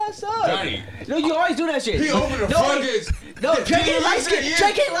ass up. Johnny. No, you always do that shit. He opened the floodgates. No, Drake ain't light skin.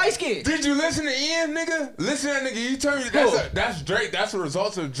 Drake ain't light skin. Did you listen to Ian, nigga? Listen to that nigga. You tell me that's Drake. That's the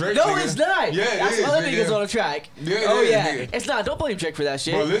results of Drake. No, nigga. It's not. Yeah, that's it is, other nigga. niggas on the track. Yeah, oh yeah, nigga. it's not. Don't blame Drake for that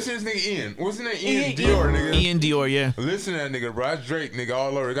shit. Bro, listen to this nigga Ian. What's his name? Ian Dior, nigga. Ian Dior, yeah. Listen to that nigga, bro. That's Drake, nigga,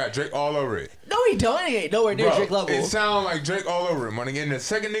 all over it. Got Drake all over it. No, he don't. He ain't nowhere near Bro, Drake level. It sound like Drake all over it, man. And the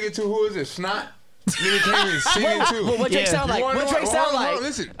second nigga too, who is it? Snot. Nigga came in singing too. What Drake sound like? What Drake sound like?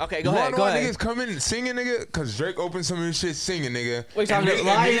 Listen. Okay, go ahead. Go ahead. Niggas come in singing, nigga, cause Drake opened some of this shit singing, nigga. What you talking about?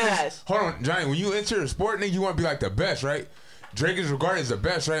 Lying ass. Hold on, Johnny. When you enter a sport, nigga, you want to be like the best, right? Drake is regarded as the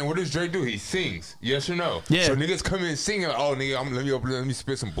best, right? And what does Drake do? He sings. Yes or no? Yeah. So niggas come in singing like, oh, nigga, let me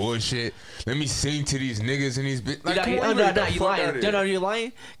spit some bullshit. Let me sing to these niggas and these bitches. Like, you lying. No, you're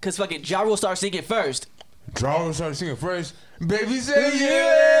lying. Cause fucking Ja Rule started singing first. Ja Rule started singing first. Baby say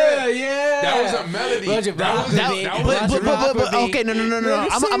yeah. That was a melody. But okay, no. I'm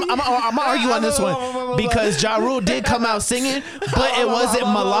gonna argue on this one because Ja Rule did come out singing, but it wasn't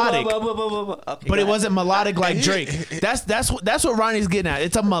melodic. But it wasn't melodic like Drake. That's what Ronnie's getting at.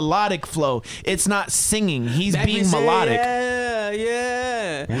 It's a melodic flow. It's not singing. He's being melodic.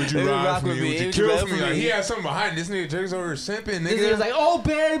 Yeah. Would you rock with me? Would you kill for me? Like, he had something behind this nigga. Drake's over here simping, nigga. This nigga's like, oh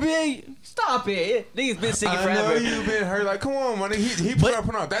baby, stop it. Nigga's been singing forever. I know you been hurt. Like, come on, man. He started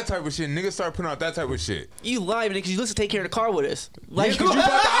putting out that type of shit. Niggas started putting out that type of shit. You lying, nigga, because you listen to Take Care of the Car with us. Like, because you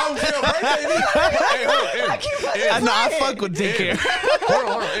bought the album for your birthday. Hey, hold on. I fuck with Take Care. Hold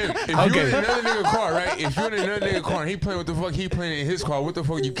on. If you in another nigga car, right? If you're in another nigga car and he playing what the fuck he playing in his car, what the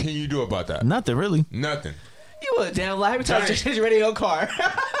fuck can you do about that? Nothing, really. Nothing. You a damn lie. Every time you change your radio car.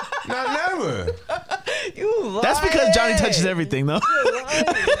 Not never. You lying. That's because Johnny touches everything, though.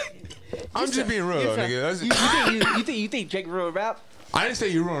 I'm just being real, nigga. You think Drake ruined rap? I didn't say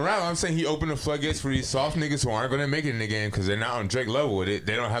you ruined rap. I'm saying he opened the floodgates for these soft niggas who aren't gonna make it in the game because they're not on Drake level with it.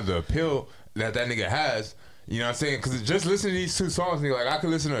 They don't have the appeal that nigga has. You know what I'm saying? Because just listening to these two songs, nigga, like I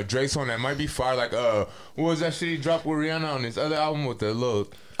could listen to a Drake song that might be fire. Like, what was that shit he dropped with Rihanna on his other album with the little?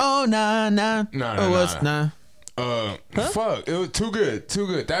 Oh nah. Nah. Fuck, it was too good.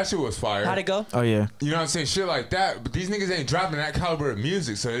 That shit was fire. How'd it go? Oh yeah. You know what I'm saying? Shit like that. But these niggas ain't dropping that caliber of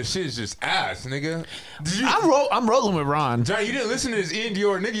music, so this shit is just ass, nigga. I'm rolling with Ron. Johnny, you didn't listen to this Ian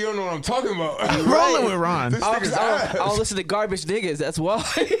Dior nigga. You don't know what I'm talking about. I'm rolling with Ron. I don't listen to garbage niggas. That's why.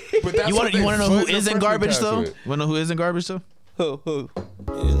 But you want to know who isn't garbage though? Want to know who isn't garbage though? Who? You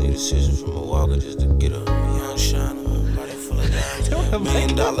need a decision from a walker just to get a young shiner. $1 million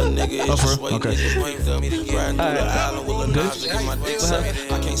nigga, it's just waiting. Just waiting for me to get riding through the island with a knife to get my dick sucked.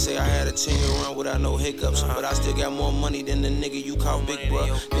 I can't say I had a 10-year run without no hiccups, but I still got more money than the nigga you call big bro.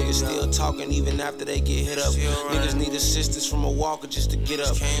 Niggas still talking even after they get hit up. Niggas need assistance from a walker just to get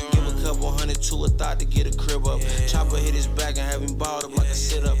up. Give a couple hundred to a thought to get a crib up. Chopper hit his back and have him balled up like a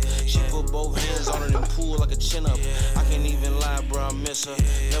sit up. She put both hands on it and pull like a chin up. I can't even lie, bro, I miss her.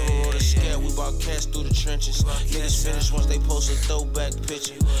 Never wrote a scat, we bought cash through the trenches. Niggas finish once they post a throwback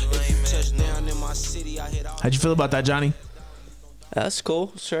picture. If you touch down in my city, I hit all. How'd you feel about that, Johnny? That's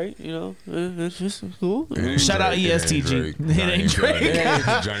cool. Straight, you know. It's just cool. Shout out ESTG. It ain't Drake.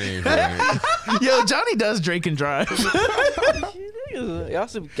 Johnny ain't Yo, Johnny does Drake and drive. Y'all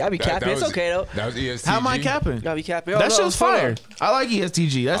gotta be capping. It's okay though. That was ESTG. How am I capping? Gotta be capping. That shit was fire. I like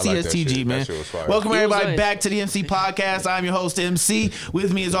ESTG. That's ESTG, man. That shit was fire. Welcome everybody back to the MC Podcast. I'm your host MC.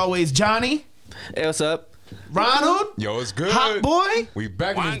 With me as always, Johnny. Hey, what's up? Ronald. Yo, it's good. Hot boy. We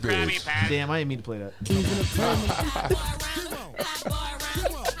back in this bitch. Damn, I didn't mean to play that.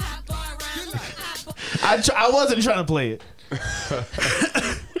 I wasn't trying to play it.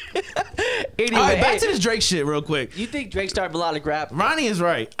 Anyway, all right, back to this Drake shit real quick. You think Drake started melodic rap? Ronnie is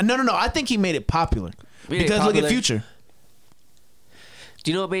right. No. I think he made it popular. Because look at Future.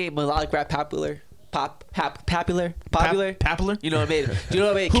 Do you know what made melodic rap popular? Popular? Popular? You know what made it? Do you know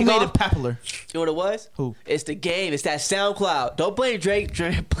what made it? Who made it popular? You know what it was? Who? It's the game. It's that SoundCloud. Don't blame Drake.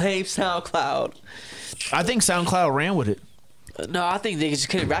 Blame SoundCloud. I think SoundCloud ran with it. No, I think they just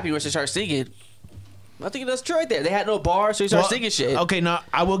couldn't rap anymore, so they started singing. I think that's true right there. They had no bars, so they started singing shit. Okay, no,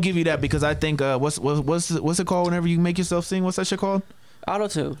 I will give you that because I think what's it called whenever you make yourself sing? What's that shit called?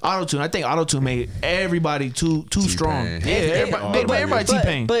 Auto-tune. I think auto-tune made everybody too strong. Yeah, everybody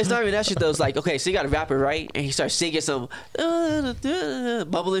T-Pain. But it's not even that shit though. It's like, okay, so you got a rapper, right? And he starts singing some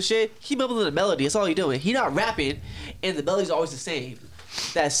bubbling shit. He bubbling the melody. That's all he doing. He not rapping, and the melody's always the same.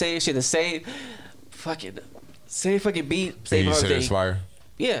 That same shit, the same fucking beat, same everything. Fire.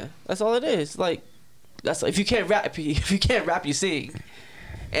 Yeah, that's all it is. Like, that's if you can't rap, you sing.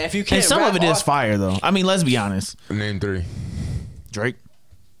 And if you can't, and some rap of it is fire though. I mean, let's be honest. Name 3. Drake,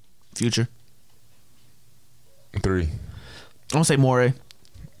 Future. 3. I'm gonna say Moray.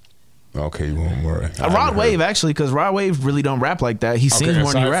 Okay, you want more? Rod Wave actually, because Rod Wave really don't rap like that. He sings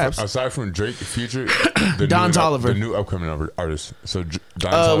more than he raps. Aside from Drake, Future, Don Toliver, the new upcoming artist. So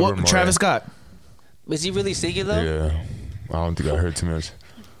Don Toliver, Travis Scott. Is he really singing though? Yeah, I don't think I heard too much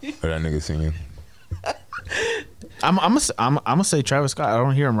of that nigga singing. I'm gonna say Travis Scott. I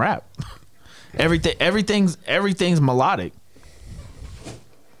don't hear him rap. Everything's melodic.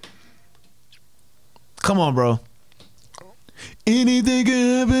 Come on, bro. Anything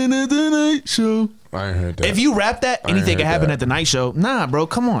can happen at the night show. I ain't heard that. If you rap that, anything can happen at the night show. Nah, bro,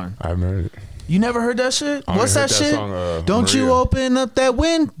 come on. I haven't heard it. You never heard that shit? What's that shit? Song, Don't Maria. you open up that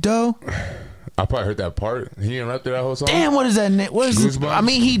window? I probably heard that part. He didn't rap through that whole song. Damn, what is that? What is it? I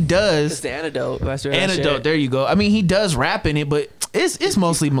mean, he It's does. the antidote. Antidote. There you go. I mean, he does rap in it, but it's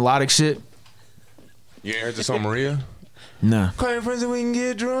mostly melodic shit. You ain't heard the song Maria? Nah. Call your friends and we can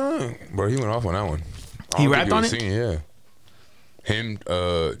get drunk. Bro, he went off on that one. He rapped on it? Singing, yeah. Him,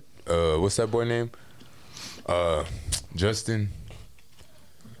 what's that boy name? Justin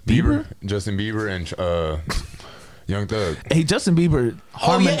Bieber? Justin Bieber and Young Thug. Hey, Justin Bieber.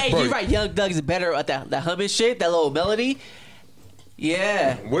 Oh yeah, hey, you're right. Young Thug is better at that humming shit, that little melody.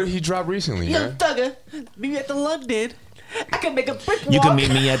 Yeah. What did he drop recently, Young man? Thugger, meet me at the London. I can make a brick walk. You can meet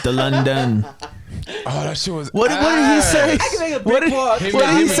me at the London. Oh, that shit was What did he say? I can make a brick walk. What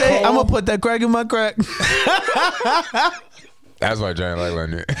did he say? Cole. I'm gonna put that crack in my crack. That's why Giant like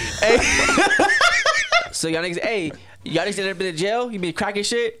London. So y'all niggas, hey, y'all niggas never been in jail? You been cracking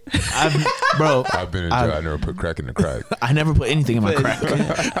shit? I've been in jail. I never put crack in the crack. I never put anything in my crack.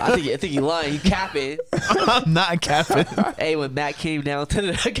 I think you lying. You capping. I'm not capping. Hey, when Matt came down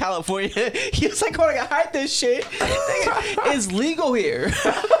to California, he was like, "Oh, I gotta hide this shit. It's legal here.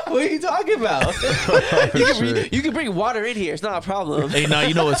 What are you talking about? You can bring water in here. It's not a problem." Hey, no,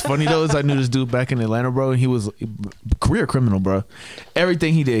 you know what's funny though is I knew this dude back in Atlanta, bro, and he was a career criminal, bro.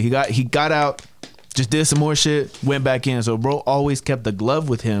 Everything he did, he got out. Just did some more shit, went back in. So bro always kept a glove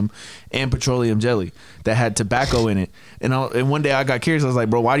with him and petroleum jelly that had tobacco in it. And one day I got curious. I was like,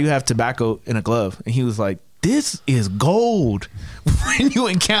 bro, why do you have tobacco in a glove? And he was like, this is gold when you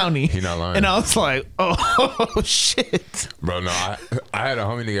in county. He not lying. And I was like, oh shit. Bro, no, I had a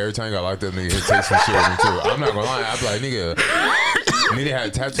homie nigga every time he got locked up, nigga, he'd take some shit with me too. I'm not gonna lie. I'd be like, nigga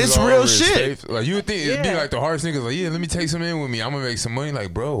had tattoos It's all real over his shit. face. Like, you would think it'd be like the hardest niggas, like, yeah, let me take some in with me. I'm gonna make some money.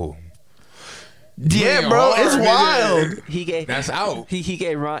 Like, bro. Yeah, bro, it's wild. He gave That's out. He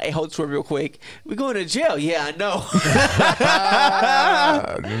gave Ron, hey, hold this real quick. We going to jail. Yeah, I know.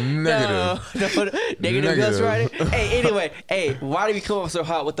 Negative. Negative ghostwriting. Hey, anyway, why did we come up so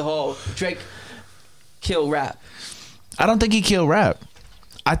hot with the whole Drake kill rap? I don't think he killed rap.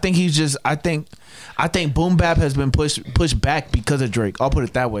 I think he's just. I think boom bap has been pushed back because of Drake. I'll put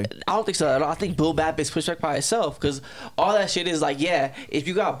it that way. I don't think so at all. I think boom bap is pushed back by itself because all that shit is like, yeah, if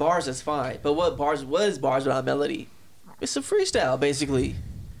you got bars, that's fine. But what is bars without melody? It's a freestyle, basically.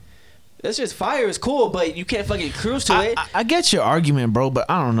 That's just fire. It's cool, but you can't fucking cruise to it. I get your argument, bro, but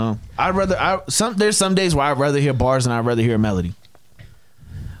I don't know. There's some days where I'd rather hear bars than I'd rather hear a melody.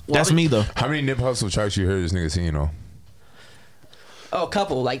 That's me though. How many Nip Hustle tracks you heard this nigga singing on? Oh, a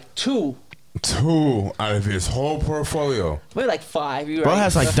couple, like 2. 2 out of his whole portfolio. Maybe like 5. You're Bro right.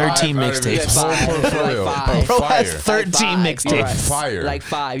 has like 13 5 out of his mixtapes. whole portfolio. Like 5. Bro has Fire. 13 Like 5. You're right. mixtapes. Fire. Like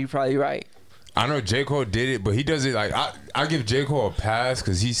 5. You're probably right. I know J. Cole did it, but he does it like I give J. Cole a pass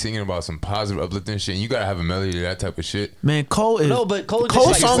because he's singing about some positive, uplifting shit. And you gotta have a melody to that type of shit. Man, Cole is. No, but Cole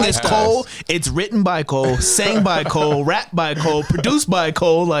Cole's just like song is pass. Cole. It's written by Cole, sang by Cole, rapped by Cole, produced by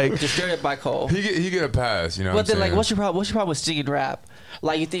Cole. Like, Distributed by Cole. He get a pass, you know. But then, what I'm like, saying? what's your problem? What's your problem with singing rap?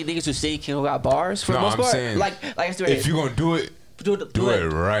 Like, you think niggas who sing can got bars for the No, most I'm part? saying, like I said, if you gonna do it, do it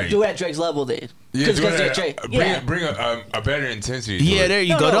right. Do it at Drake's level then. Yeah, Cause do it at, Drake. bring a better intensity. To yeah, it. there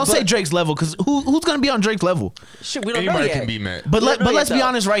you go. No, Don't say but- Drake's level because who's gonna be on Drake's level? Shit, we don't know Anybody yet. can be met. But We don't know let's yet, be though.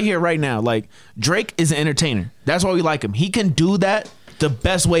 honest right here, right now. Like Drake is an entertainer. That's why we like him. He can do that the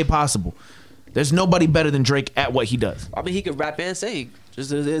best way possible. There's nobody better than Drake at what he does. I mean, he could rap and sing.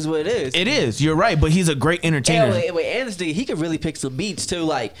 Just it is what it is. It is. You're right, but he's a great entertainer. Wait, and this nigga, he could really pick some beats too.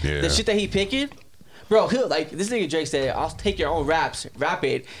 Like Yeah. the shit that he picking, bro. He'll like this nigga Drake said, "I'll take your own raps, rap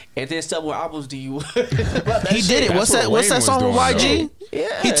it, and then sell more albums to you." He did it. That's What's that? what What's that Wayne song with was YG? doing,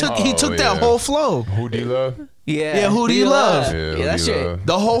 Yeah. He took that yeah. whole flow. Who do you love? Yeah. Who do you love? Yeah, Yeah, that who do you shit. love?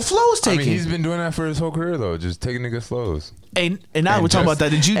 The whole flow is I taken. mean, he's been doing that for his whole career though, just taking niggas flows. And now And we're talking just- about that.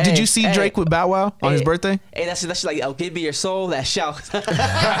 Did you see Hey, Drake with Bow Wow on his hey, birthday? Hey, that's like, oh, give me your soul. That shout.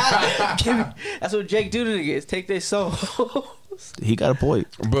 That's what Drake do to niggas. Take their soul. He got a point.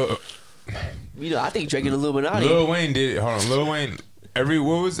 But You know, I think Drake is Illuminati. Lil Wayne did it. Hold on, Lil Wayne.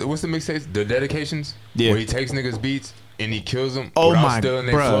 What's the mixtape? The dedications. Yeah. Where he takes niggas beats and he kills them. Oh without my, stealing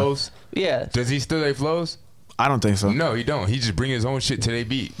their bruh. flows. Yeah. Does he steal their flows? I don't think so. No, he don't. He just bring his own shit to their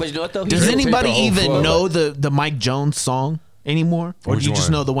beat. But you know what though? Does He'll take anybody the whole even flow. know the Mike Jones song anymore, or Which do you just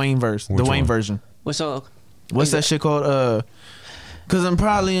one? know the Wayne verse, the Which Wayne one? version? What song? What's that shit called? Cause I'm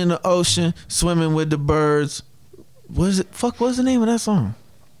probably in the ocean swimming with the birds. What is it? Fuck, what's the name of that song?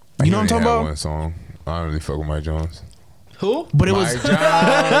 You know what I'm talking about? One song. I don't really fuck with Mike Jones. Who? But it was,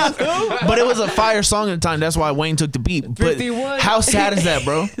 Mike Jones. but it was a fire song at the time. That's why Wayne took the beat. But 51. how sad is that,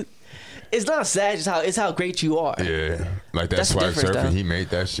 bro? It's not sad. It's how great you are. Yeah, like that That's the swag difference, surfing. though. He made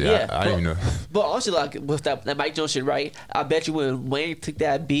that shit. Yeah, I didn't even know. But honestly, like with that Mike Jones shit, right? I bet you when Wayne took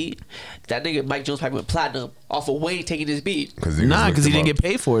that beat, that nigga Mike Jones probably went platinum off of Wayne taking his beat. Because Nah, because he didn't get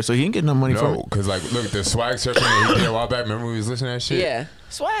paid for it, so he didn't get no money from No, it. because like, look, the swag surfing that he did a while back. Remember we was listening to that shit? Yeah,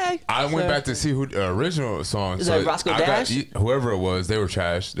 swag. I went So- back to see who the original song. Is that Roscoe Dash? Whoever it was, they were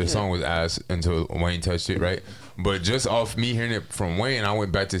trash. The song was ass until Wayne touched it, right? But just off me hearing it from Wayne, I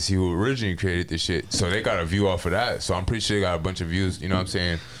went back to see who originally created this shit. So they got a view off of that. So I'm pretty sure they got a bunch of views. You know what I'm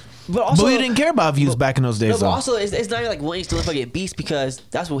saying? But also, But we didn't care about views back in those days, No, but though. also, it's not even like Wayne's doing fucking beats because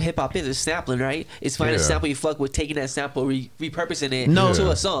that's what hip hop is. It's sampling, right? It's finding a Yeah. sample you fuck with, taking that sample, repurposing it No.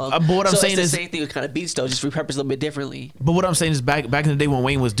 to a song. But what I'm saying it's is- the same thing with kind of beats though, just repurposed a little bit differently. But what I'm saying is back in the day when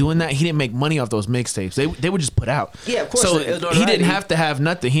Wayne was doing that, he didn't make money off those mixtapes. They were just put out. Yeah, of course, So it was he notoriety. didn't have to have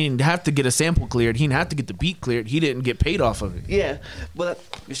nothing. He didn't have to get a sample cleared. He didn't have to get the beat cleared. He didn't get paid off of it. Yeah, but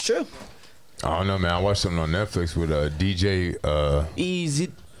it's true. I don't know, man. I watched something on Netflix with a DJ.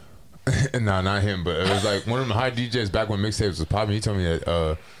 Easy. Nah, not him, but it was like one of the high DJs back when mixtapes was popping. He told me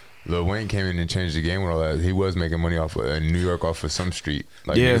that Lil Wayne came in and changed the game with all that. He was making money off of, in New York off of some street.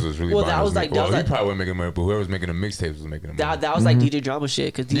 Like, Yeah. niggas was really Well, buying that his was like- mi- that well, was he like- probably wasn't making money, but whoever was making the mixtapes was making the money. That was like DJ Drama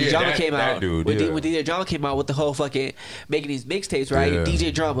shit because DJ Yeah, Drama that- came that out. dude, when, yeah. when DJ Drama came out with the whole fucking making these mixtapes, right? Yeah.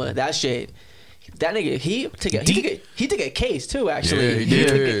 DJ Drama, that shit. That nigga, he took a case too. Actually, Yeah, he he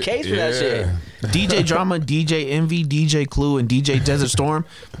took a did. case for that shit. DJ Drama, DJ Envy, DJ Clue, and DJ Desert Storm,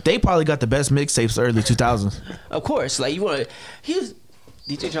 they probably got the best mixtapes early 2000s. Of course, like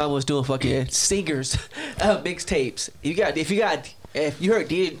DJ Drama was doing fucking singers mixtapes. If you heard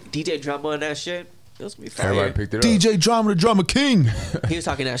DJ Drama on that shit, it was gonna be fire. Everybody picked it up. DJ Drama, the Drama King, He was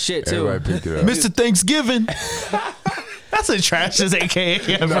talking that shit too. Everybody picked it up. Mr. Thanksgiving. That's the trashiest AKA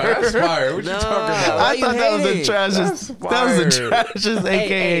ever. No, that's fire. What you No. talking about? I you thought that was the hating? trashiest. That was the trashiest Hey,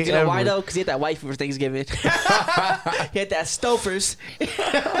 AKA you know ever. why though? Because he had that white food for Thanksgiving. He had that Stouffer's,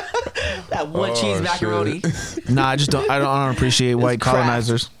 that one Oh, cheese shit. macaroni. Nah, I don't appreciate white craft.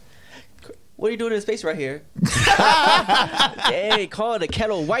 colonizers. What are you doing in his face right here? Hey, calling the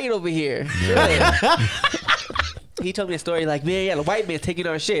kettle white over here. He told me a story like, man, yeah, the white man taking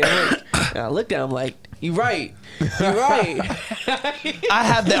our shit. And I looked at him like, you right. You right. I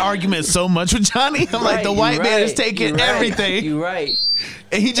have that argument so much with Johnny. I'm like, the white man is taking everything. You right.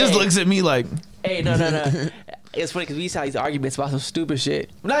 And he just Hey. looks at me like, Hey, no. It's funny because we used to have these arguments about some stupid shit.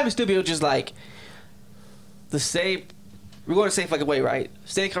 Not even stupid, it was just like the same. We're going the same fucking way, right?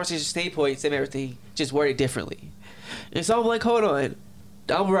 Same conversation, same point, same everything, just worded differently. And so I'm like, hold on.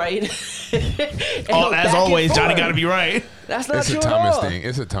 I'm right. oh, as always, Johnny got to be right. That's not It's true a at Thomas all. thing.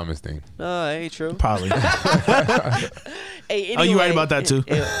 It's a Thomas thing. No, it ain't true. Probably. Hey, Oh, you right about that too.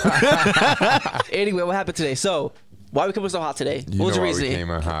 Anyway, what happened today? So, why we coming so hot today? You What was know the why reason? we came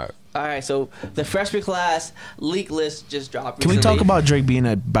in hot. All right, so the freshman class leak list just dropped. Can we recently. talk about Drake being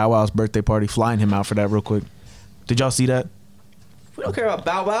at Bow Wow's birthday party, flying him out for that real quick? Did y'all see that? We don't care about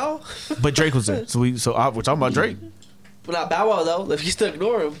Bow Wow. But Drake was there. So we're talking about Drake. But not Bow Wow though. If you still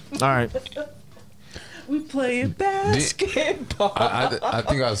ignore him, All right. we playing basketball. I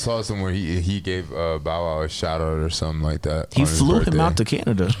think I saw somewhere he gave Bow Wow a shout out or something like that. He on his flew him birthday. out to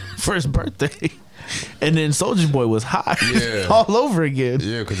Canada for his birthday. And then Soulja Boy was high Yeah. all over again.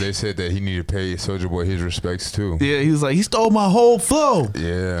 Yeah, because they said that he needed to pay Soulja Boy his respects too. Yeah, he was like, he stole my whole flow.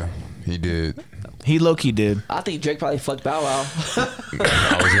 Yeah, he did. He low-key did. I think Drake probably fucked Bow Wow.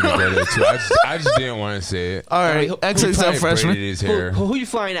 I was gonna go there too. I just didn't want to say it. All right, He XXL Probably freshman. braided his hair. Who you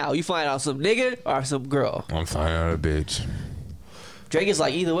flying out? You flying out some nigga or some girl? I'm finding out a bitch. Drake is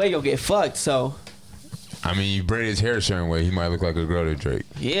like, either way, you'll get fucked. So, I mean, you braid his hair a certain way, he might look like a girl to Drake.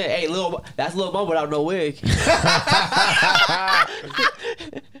 yeah, hey, that's Lil Mo without no wig.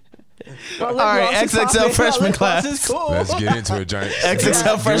 All right, XXL freshman class. Cool. Let's get into it, Johnny.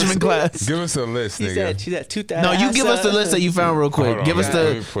 XXL freshman class. Give us a list, She nigga. said, she said, toot that No, you ass give us the up. list that you found real quick. Hold on, Give us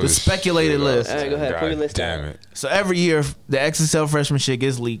let me the pull this speculated shit up. list. All right, go ahead, pull your list Damn out. it. So every year, the XXL freshman shit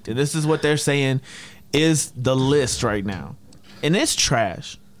gets leaked, and this is what they're saying is the list right now, and it's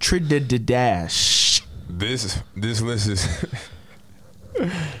trash. Dash. This list is.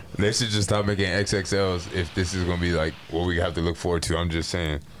 They should just stop making XXLs if this is gonna be like what we have to look forward to. I'm just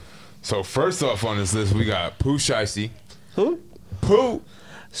saying. So first off on this list, we got Pooh Shiesty. Who? Pooh.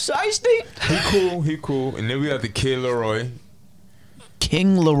 Shiesty? He cool. And then we got the Kid Leroy.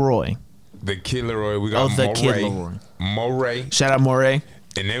 King Leroy. The Kid Leroy. We got the Kid Leroy. Moray. Shout out Moray.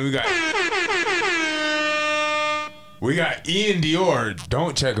 And then we got Ian Dior.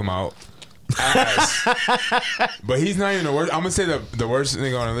 Don't check him out. Ass. But he's not even the worst. I'm gonna say the worst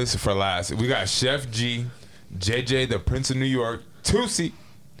thing on the list for last. We got Chef G, JJ the Prince of New York, Tootsie,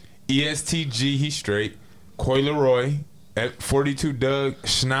 ESTG, he's straight, Coy Leroy, 42 Doug,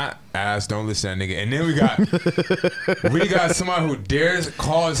 Schnott, ass, don't listen to that nigga. And then we got somebody who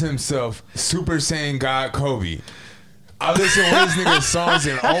calls himself Super Saiyan God Kobe. I listen to these niggas' songs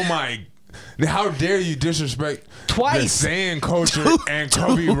and oh my, how dare you disrespect twice the Saiyan culture and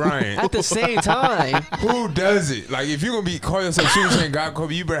Kobe Bryant at the same time. Who does it? Like if you're gonna call yourself Super Saiyan God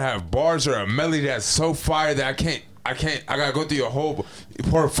Kobe, you better have bars or a melody that's so fire that I gotta go through your whole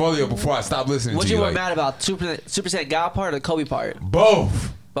portfolio before I stop listening what to you. What you were mad about, Super Saiyan God part or the Kobe part?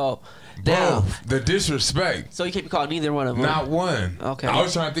 Both. Damn. The disrespect. So you can't be called neither one of them. Not one. Okay. I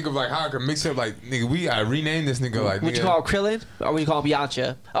was trying to think of like how I could mix up like nigga. I renamed this nigga like. Would you call him Krillin or would you call him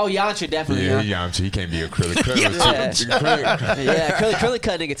Yamcha? Oh, Yamcha definitely. Yeah, Yamcha. He can't be a Krillin. Krillin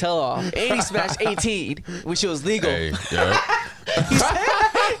cut nigga tail off, and he smashed 18, which was legal. Hey, yo.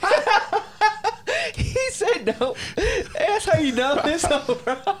 He said no. That's how you know this, bro.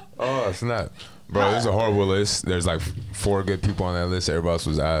 Oh snap, bro! This is a horrible list. There's like 4 good people on that list. Everybody else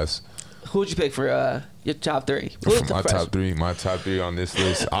was ass. Who would you pick for your top 3? My top three on this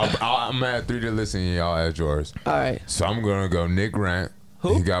list. I'm at 3 to listen, and y'all add yours. All right. So I'm gonna go Nick Grant.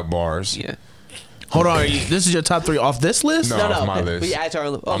 Who? He got bars. Yeah. Hold on, this is your top 3 off this list? No, off my list. We add to our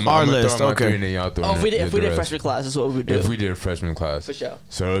list. Our list, okay. If we did freshman class, that's what we would do. If we did freshman class, for sure.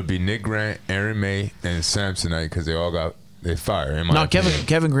 So it'd be Nick Grant, Aaron May, and Samsonite because they fire. In my opinion.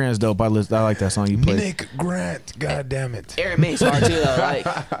 Kevin Grant's dope. I like that song you played. Nick Grant, god damn it. Aaron May's hard too though. Like,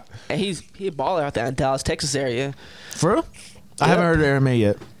 and he's a baller out there in Dallas, Texas area. For real? I haven't heard of Aaron May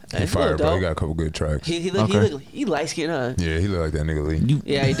yet. He fired, bro. He got a couple good tracks. He light skinned, huh? Yeah, he look like that nigga Lee.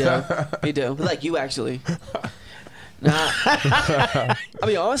 Yeah, he do. He do. He like you actually. Nah. I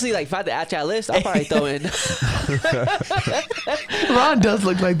mean, honestly, like if I had to add to that list, I'd probably throw in. Ron does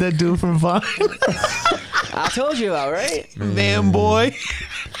look like that dude from Vine. I told you about, right? Man, boy.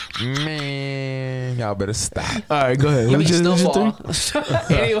 Man, y'all better stop. All right, go ahead. You mean Snowfall?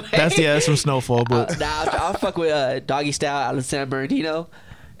 Anyway, that's some Snowfall, but I'll fuck with Doggy Style out of San Bernardino.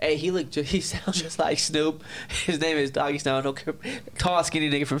 Hey, he sounds just like Snoop. His name is Doggy Style. No, tall,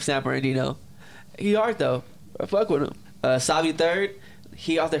 skinny nigga from San Bernardino. He hard though. I fuck with him. Savi Third.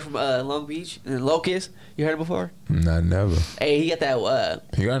 He out there from Long Beach and Locust. You heard it before? Nah, never. Hey, he got that.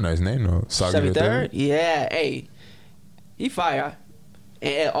 He got a nice name though. Savi Third. Yeah. Hey, he fire.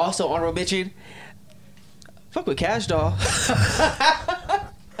 And also honorable mention. Fuck with Cash Doll.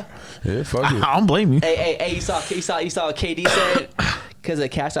 Yeah, fuck it. I don't blame you. Hey, you saw what KD said? Because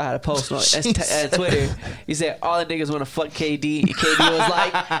Cash Doll had a post on Twitter. He said all the niggas want to fuck KD. And KD was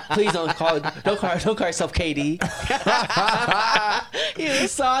like, please don't call yourself KD. He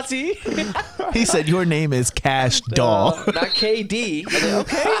was salty. He said your name is Cash Doll, not KD. I was like,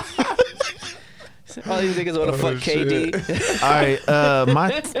 okay. All these niggas want to fuck shit. KD. All right,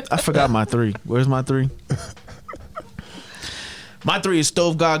 I forgot my 3. Where's my 3? My 3 is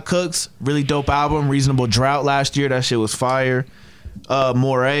Stove God Cooks. Really dope album. Reasonable Drought last year. That shit was fire.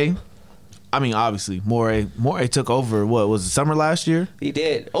 Moray. I mean, obviously, Moray took over. What was it? Summer last year? He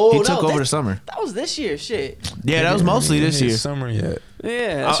did. Oh, he took over the summer. That was this year. Shit. Yeah, that was mostly this year. Summer yet?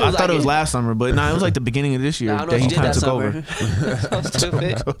 Yeah. I thought it was last summer, but no, it was like the beginning of this year that he kind of took over.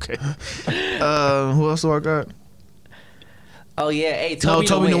 Stupid. Okay. Who else do I got? Oh yeah. Hey, Toby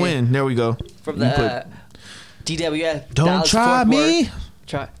to win. There we go. From the DWF. Don't Dallas try me.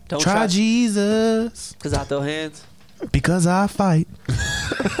 Don't try Jesus. Because I throw hands. Because I fight.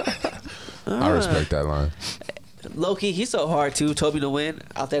 I respect that line. Low-key, he's so hard too. Toby to win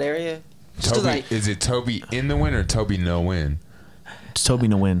out that area. Toby, is it Toby in the win or Toby no win? It's Toby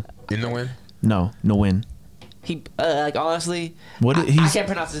no win. In the win? No win. He like honestly, I can't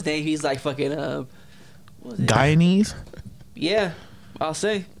pronounce his name. He's like fucking Guyanese. Yeah, I'll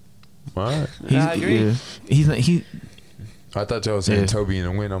say. What? I agree. Yeah. I thought y'all was saying Toby in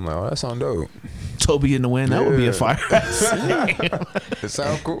the win. I'm like, oh, that sound dope. Toby in the win. That would be a fire. It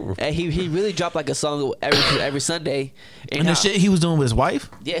sounds cool. And he really dropped like a song every Sunday. And the shit he was doing with his wife?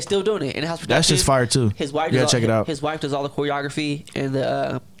 Yeah, still doing it. In-house production. That's just fire too. His wife, you gotta check it out. His wife does all the choreography and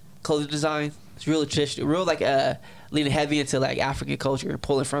the clothing design. It's real traditional, real like leaning heavy into like African culture and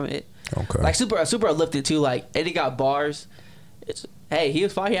pulling from it. Okay. Like super uplifting too. Like, and he got bars. Hey, he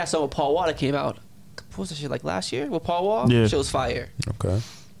was fire. He had some with Paul Wall that came out. What was that shit like last year with Paul Wall? Yeah. Shit was fire. Okay.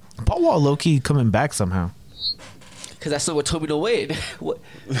 Paul Wall low key coming back somehow. Because that's what told me to win. What?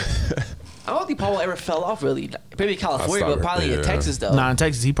 I don't think Paul Wall ever fell off really. Maybe in California, but probably in Texas though. Nah, in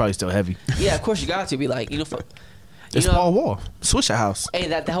Texas he probably still heavy. Yeah, of course you got to be like, It's Paul Wall. Swishahouse. Hey,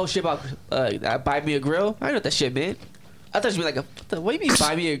 that whole shit about buy me a grill. I know what that shit meant. I thought you mean like what do you mean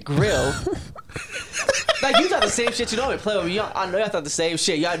buy me a grill? Like you thought the same shit. You know, play with me. I know y'all thought the same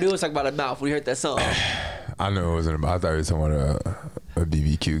shit. Y'all knew it was talking about a mouth when you heard that song. I know it wasn't about. I thought you were talking about a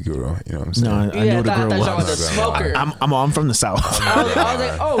BBQ girl. You know what I'm saying? No, I knew what a grill was. About the smoker. I'm from the South. I was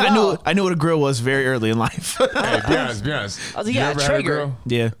like, oh, wow. I knew what a grill was very early in life. Hey, be honest. I was like, You yeah, ever had a trigger. girl?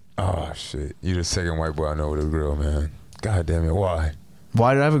 Yeah. Oh shit! You the second white boy I know with a grill, man. God damn it! Why?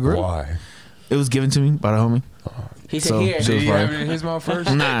 Why did I have a grill? Why? It was given to me by the homie. He said, So, here. so- Did he have it in his mouth first?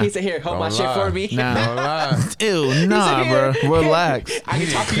 Nah. He said, here, hold my Don't shit lie. for me. Nah. Don't lie. Ew, nah, here. bro. Relax. I can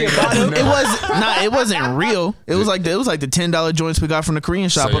talk to you about it. It wasn't real. It was like the $10 joints we got from the Korean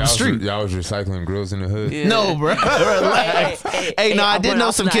shop up the street. Y'all was recycling grills in the hood. Yeah. No, bro. Relax. Hey, no, I did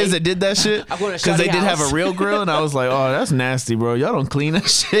know some kids that did that shit I'm going to because they did have house. a real grill, and I was like, oh, that's nasty, bro. Y'all don't clean that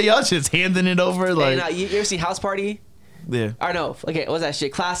shit. Y'all just handing it over Hey, like, nah, you ever seen House Party? yeah. Or no, okay, what was that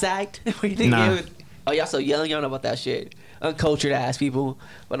shit? Class Act? What do you think? Nah. Oh, y'all so young, y'all know about that shit. Uncultured ass people,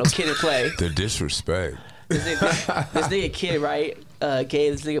 but no kid and play. The disrespect. This nigga kid, right?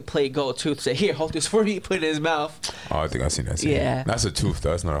 Gave this nigga play gold tooth. Said, here, hold this for me. Put it in his mouth. Oh, I think I seen that. Scene. Yeah. That's a tooth.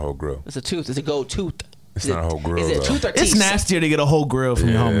 Though. That's not a whole grill. It's a tooth. It's a gold tooth. It's not a whole grill. Is it though. tooth or It's teeth? nastier to get a whole grill from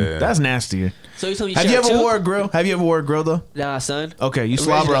your homie. Yeah. That's nastier. So you told me Have you share ever tooth? wore a grill? Have you ever wore a grill though? Nah, son. Okay, you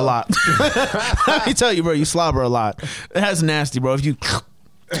slobber a Original. lot. Let me tell you, bro, you slobber a lot. That's nasty, bro. If you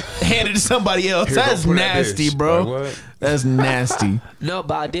hand it to somebody else, Here, that's go put that nasty, bitch. bro. Like, what? That's nasty. No,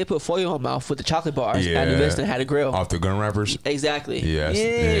 but I did put foil in my mouth with the chocolate bars. Yeah. And the Vista had a grill. Off the gun wrappers. Exactly. Yes.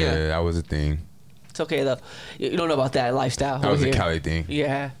 Yeah, that was a thing. It's okay though. You don't know about that lifestyle. That over was a here. Cali thing.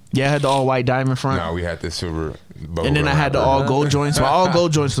 Yeah. Yeah, I had the all white diamond front. No, we had the silver. And then I had the all gold joints. So all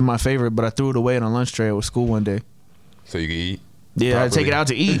gold joints was my favorite, but I threw it away on a lunch tray at school one day. So you could eat. Yeah, I had to take it properly. out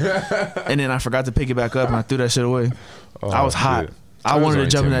to eat, and then I forgot to pick it back up, and I threw that shit away. Oh, I was hot. shit. I It was wanted to only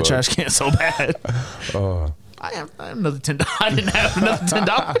jump in $10 that trash can so bad. Oh, I have another $10. I didn't have another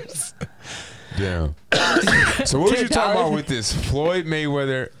 $10. damn. So what was you talking $10? about with this Floyd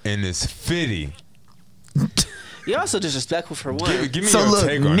Mayweather and this 50? You're also disrespectful for one. Give me So your look,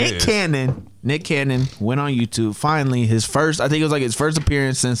 take on Nick this. Cannon went on YouTube. Finally, his first, I think it was like his first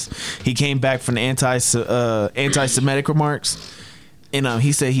appearance since he came back from the anti-Semitic remarks. And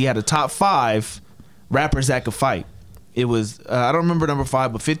he said he had a top 5 rappers that could fight. It was I don't remember number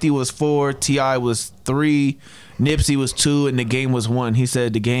 5, but 50 was 4, T.I. was 3, Nipsey was 2, and The Game was 1. He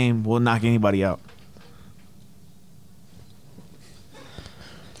said The Game will knock anybody out.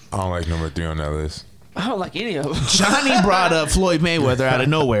 I don't like number 3 on that list. I don't like any of them. Johnny brought up Floyd Mayweather out of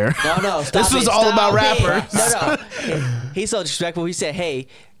nowhere. No, stop This was it, all stop about it. rappers. No. He's so disrespectful. He said, hey,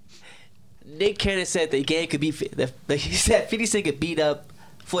 Nick Cannon said the game could be, he said 50 Cent could beat up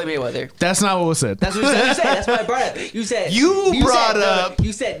Floyd Mayweather. That's not what was said. That's what you said. That's what I brought up. You said you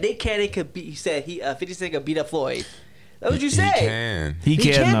said Nick Cannon could beat. You said 50 Cent could beat up Floyd. That's what you said. He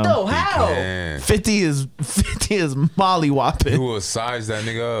can though. How? He can. 50 is mollywhopping. Who will size that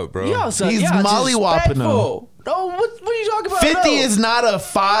nigga up, bro? Yo, son, He's y'all mollywhopping him. disrespectful. No, what are you talking about? 50 No. is not a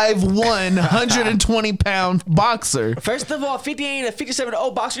 5'1", 120-pound boxer. First of all, 50 ain't a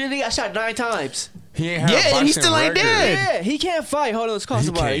 57-0 boxer. Nigga got shot 9 times. He ain't have Yeah, a and he boxing still ain't record. dead. Yeah, he can't fight. Hold on, let's call He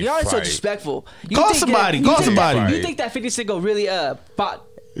somebody. can't Y'all are so fight. disrespectful. Call somebody. Call somebody. You think that 50 Cent go really bot?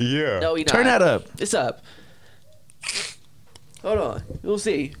 Yeah. No, he not. Turn that up. It's up. Hold on, we'll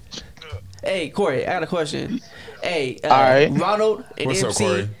see. Hey, Corey, I got a question. Hey, All right. Ronald and What's up, MC.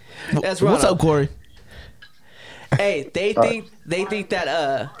 Corey? That's Ronald. What's up, Corey? Hey, they think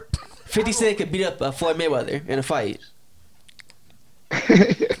that 50 Cent could beat up Floyd Mayweather in a fight.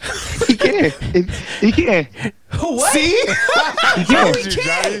 He can. He can. What? See? He can. He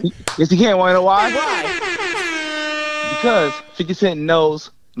can't. Yes, he can. Want to know why? Why? Because 50 Cent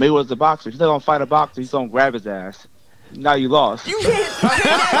knows Mayweather's a boxer. He's not gonna fight a boxer. He's gonna grab his ass. Now you lost. You can't never been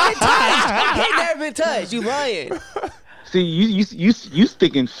touched. You can't never been touched. You lying. See, you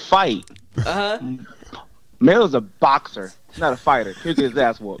thinking fight. Uh huh. Mayweather's a boxer, not a fighter. He'll get his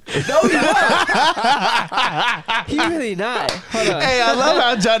ass whooped. No, he not. He really not. Hold on. Hey, I love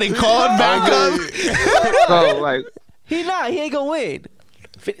how Johnny called back up. So like, He not. He ain't gonna win.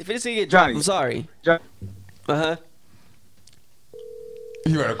 50 Cent get dropped. Johnny. I'm sorry. John, Uh huh.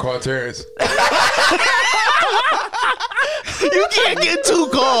 You better call Terrence. You can't get 2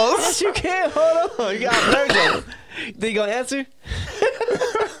 calls. Yes, you can. Hold on. You got Virgil. Think you gonna answer?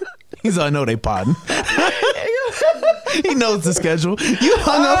 He's I know they podding. He knows the schedule. You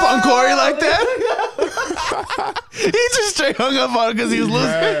hung up on Corey like that? He just straight hung up on him because he was losing.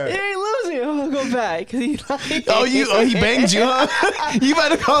 He ain't losing. I'm gonna go back. He He banged you, huh? You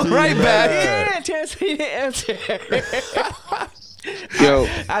better call him right back. Yeah, Terrence, he didn't answer. Yo.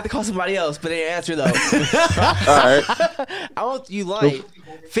 I have to call somebody else, but they didn't answer though. All right. I want you lying.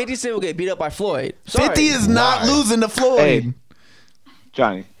 50 Cent will get beat up by Floyd. Sorry. 50 is not losing to Floyd. Hey,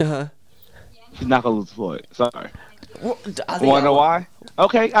 Johnny. Uh-huh. He's not gonna lose to Floyd. Sorry. Well, You wanna know why?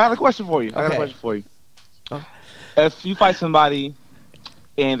 Okay, I got a question for you. If you fight somebody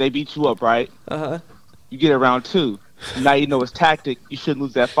and they beat you up, right? Uh-huh. You get around 2. Now you know his tactic. You shouldn't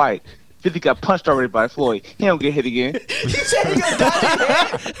lose that fight. 50 got punched already by Floyd. He don't get hit again. You said he gonna die.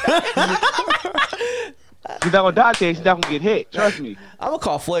 He's not gonna die today. He's not gonna get hit. Trust me. I'm gonna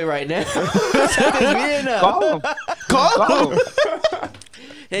call Floyd right now. Call him. Call him.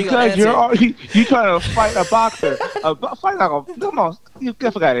 Because you trying to fight a boxer. Fight like a come on. You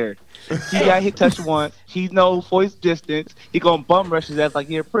get out of here. He got hit touch once. He knows for his distance. He gonna bum rush his ass like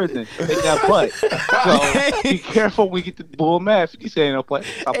he in prison. They got butt. So be careful when you get the bull mad. You say no play.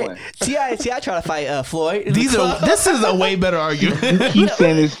 Stop playing. T.I. try to fight Floyd. This is a way better argument. You keep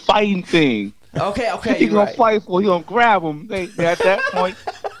saying this fighting thing. Okay, He gonna fight for. He gonna grab him. At that point,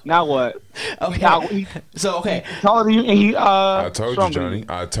 now what? Okay. So okay. Taller than you, and he I told you, Johnny.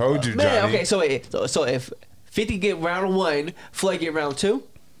 I told you, Johnny. Man, okay. So if 50 get round 1, Floyd get round 2.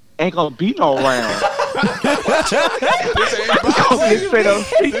 Ain't gonna be no round. This ain't boxing. Straight up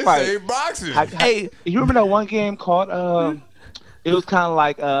street This fight. ain't boxing. Hey, you remember that one game called? It was kind of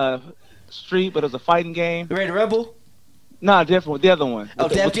like Street, but it was a fighting game. Ready to Rebel? No, different one. The other one. Oh,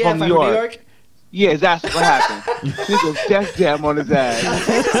 Def from Jam, New York. Yeah, that's what happened. Nigga Def Jam on his ass.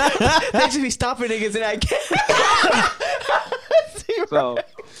 They just be stopping niggas in that game. So,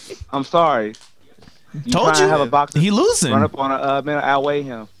 I'm sorry. Told trying you. to have a boxer He losing. run up on a man, outweigh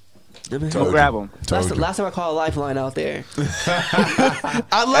him. Go grab him. Last time I called a lifeline out there.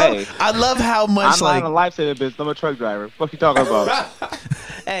 I love how much I'm not a lifesaver business. I'm a truck driver. What you talking about?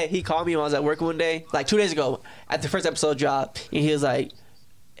 Hey, he called me when I was at work one day, like 2 days ago, at the first episode dropped, and he was like,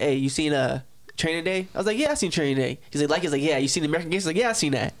 "Hey, you seen Training Day?" I was like, "Yeah, I seen Training Day." He's like, "Yeah, you seen American Gangster?" I was like, "Yeah, I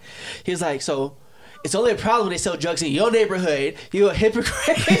seen that." He was like, "So it's only a problem when they sell drugs in your neighborhood. You a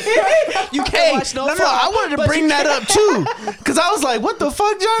hypocrite. You can't watch no. I wanted to bring that up too, because I was like, "What the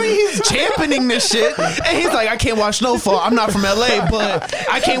fuck, Johnny? He's championing this shit," and he's like, "I can't watch Snowfall. I'm not from LA, but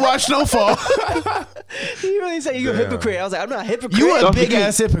I can't watch Snowfall." He really said you a hypocrite. I was like, "I'm not a hypocrite." You a big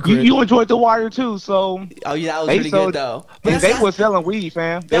ass hypocrite. You enjoyed The Wire too, so. Oh yeah, that was pretty good though. But they were selling weed,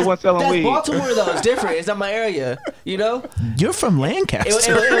 fam. They weren't selling weed. Baltimore though. It's different. It's not my area. You know. You're from Lancaster.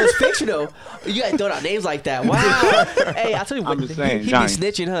 It was fictional. You gotta throw out names like that. Wow. Hey, I tell you what. I'm just saying, he be Johnny.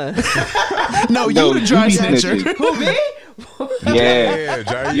 snitching, huh? No, you the dry snitcher. Who, me? Yeah.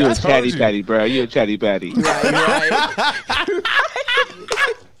 Johnny, You I a told chatty you. patty, bro. You a chatty patty. Right.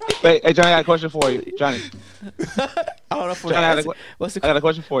 Wait, hey, Johnny, I got a question for you. Johnny. I don't know if I got a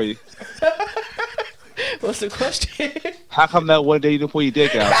question for you. What's the question? How come that one day you didn't pull your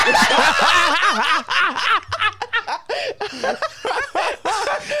dick out?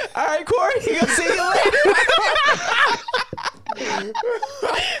 All right, Corey, gonna see you later.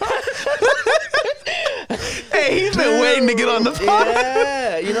 Hey, he's been waiting to get on the phone.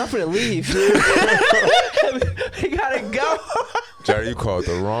 Yeah, you know I'm gonna leave. We gotta go. Johnny, you called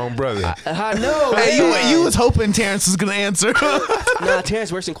the wrong brother. I know. Hey, you was hoping Terrence was gonna answer. Nah,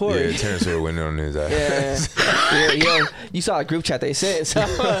 Terrence worse than Corey. Yeah, Terrence would have went on his ass. Yeah. You saw a group chat they sent, so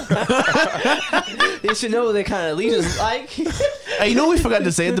you should know what they kind of leaders like. Hey, you know what we forgot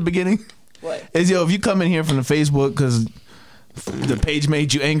to say at the beginning? What? Is if you come in here from the Facebook because the page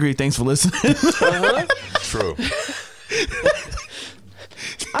made you angry, thanks for listening. True.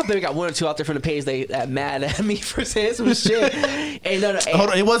 I bet we got one or two out there from the page that mad at me for saying some shit. Hey, no. Hey,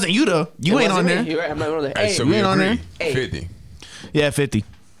 Hold on, it wasn't you though. You ain't on there. You're right, I'm not on there. Hey, Hey, so you we ain't on agree. there? Hey. 50. Yeah, 50.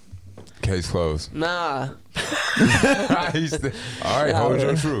 Case closed. nah. All right, hold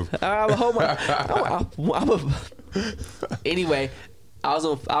your truth. I'm Anyway, I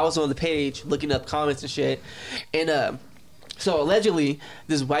was on the page looking up comments and shit, and so allegedly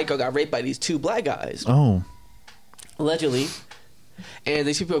this white girl got raped by these two black guys. Oh. Allegedly, and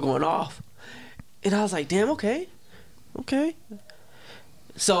these people are going off, and I was like, damn, okay.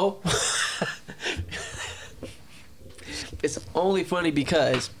 So it's only funny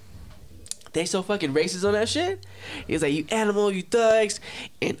because they so fucking racist on that shit. He's like, you animal, you thugs,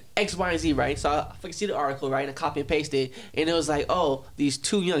 and X, Y, and Z, right? So I fucking see the article, right, and I copy and paste it, and it was like, oh, these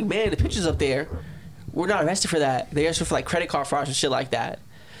two young men, the pictures up there, were not arrested for that. They arrested for like credit card fraud and shit like that.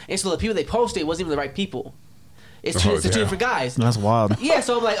 And so the people they posted wasn't even the right people. It's two different guys. That's wild. Yeah,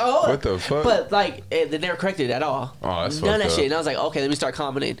 so I'm like, oh, what the fuck? But like, they never corrected it at all. Oh, that's none of that fucked shit. up. And I was like, okay, let me start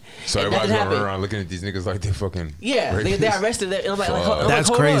commenting. So and everybody's nothing going happened. around looking at these niggas like they fucking. Yeah, they arrested them. And I'm like, That's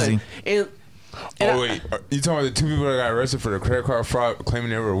hold crazy. on. And wait, you talking about the two people that got arrested for the credit card fraud, claiming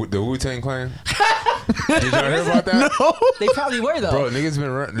they were the Wu-Tang Clan? Did y'all hear about that? No. They probably were though. Bro, niggas been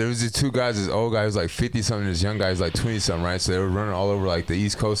running. There was these two guys. This old guy was like 50 something. This young guy was like 20 something, right? So they were running all over like the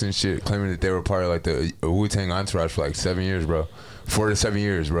East Coast and shit, claiming that they were part of like the Wu-Tang entourage for like 7 years, bro. 4 to 7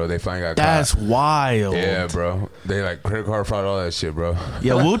 years, bro. They finally got That's caught. wild. Yeah, bro. They like credit card fraud, all that shit, bro.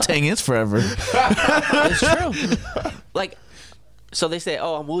 Yeah, Wu-Tang is forever. It's true. Like, so they said,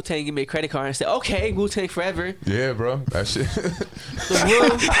 "Oh, I'm Wu-Tang. Give me a credit card." And I said, "Okay, Wu-Tang forever." Yeah, bro. That shit.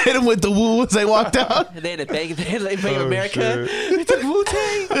 Hit him with the Wu as they walked out. And then the bank of America. Shit. They took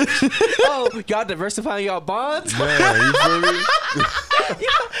Wu-Tang. Oh, y'all diversifying y'all bonds? Man, you feel me?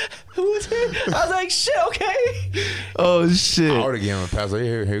 Wu-Tang. I was like, shit, okay. Oh shit. I would have given him a pass. Like,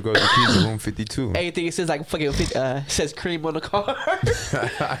 here goes the keys to room 52. Everything it says like fucking says cream on the car.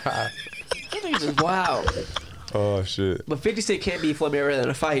 That nigga's just wow. Oh shit. But 50 Cent can't be Flamer than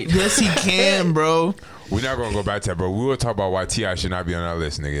a fight. Yes, he can, bro. We're not gonna go back to that, bro. We will talk about why T.I. should not be on that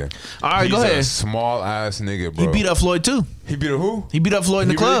list, nigga. All right, He's go ahead. a small ass nigga, bro. He beat up Floyd too. He beat up who? He beat up Floyd in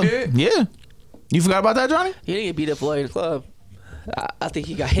the He club. really did? Yeah. You forgot about that, Johnny? He didn't get beat up Floyd in the club. I think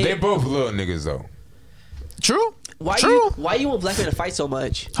he got hit. They both little niggas though. True. Why True. you want black men to fight so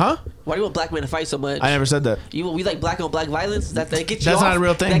much? Huh? Why do you want black men to fight so much? I never said that. We like black on black violence? That get you That's off? not a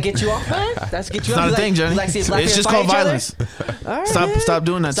real thing. That get you off, man? That's get you It's off? not You a thing, Johnny. You like seeing black It's men just fight called each other? violence. All right, Stop- man. stop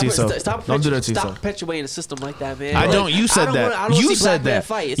doing that to yourself. Don't do that to yourself. Stop perpetuating the system like that, man. I Like, don't. You said I don't that. wanna- I don't You see said black men that.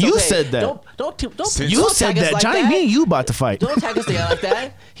 fight. It's You okay. said that. Don't Since- You don't said tag us that. like Johnny, that. me and you about to fight. Don't tag us there like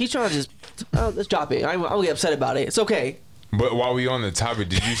that. He's trying to just let's drop it. I won't get upset about it. It's okay. But while we on the topic,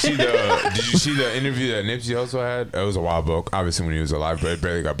 did you see the interview that Nipsey Hussle had? It was a while back, obviously when he was alive, but it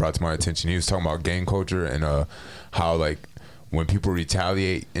barely got brought to my attention. He was talking about gang culture and how like when people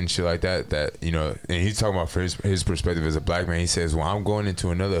retaliate and shit like that you know, and he's talking about from his perspective as a black man. He says, "When I'm going into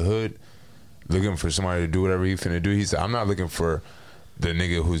another hood, looking for somebody to do whatever he finna do," he said, "I'm not looking for the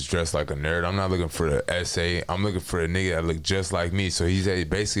nigga who's dressed like a nerd. I'm not looking for the SA. I'm looking for a nigga that look just like me." So he said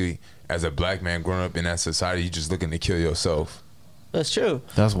basically, as a black man growing up in that society, you just looking to kill yourself. That's true.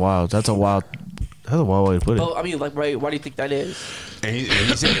 That's wild. That's a wild way to put it. Well, I mean, like, right? Why do you think that is? And he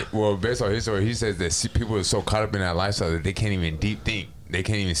said, well, based on his story, he says that people are so caught up in that lifestyle that they can't even deep think. They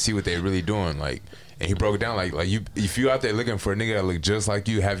can't even see what they're really doing. Like, and he broke it down like you, if you out there looking for a nigga that look just like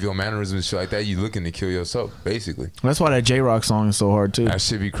you, have your mannerisms and shit like that, you looking to kill yourself, basically. That's why that J-Rock song is so hard too. That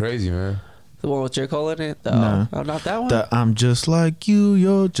shit be crazy, man. The one with J. Cole in it? No. Oh, not that one? The I'm just like you,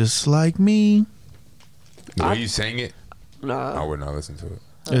 you're just like me. The way you sang it, I Nah. would not listen to it.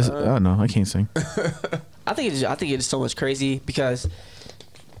 I don't know. I can't sing. I think it's so much crazy because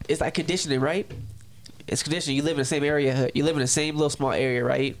it's like conditioning, right? It's conditioning. You live in the same area. You live in the same little small area,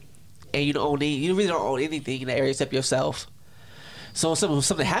 right? And you really don't own anything in the area except yourself. So when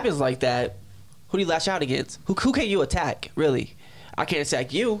something happens like that, who do you lash out against? Who can you attack, really? I can't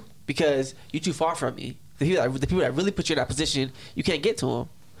attack you because you're too far from me. The people that really put you in that position, you can't get to them.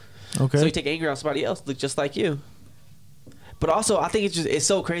 Okay. So you take anger on somebody else, look just like you. But also, I think it's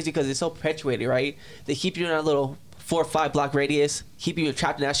so crazy because it's so perpetuated, right? They keep you in a little 4 or 5 block radius, keep you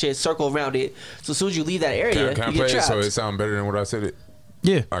trapped in that shit, circle around it. So as soon as you leave that area, Can I you play get it trapped. so it sound better than what I said it?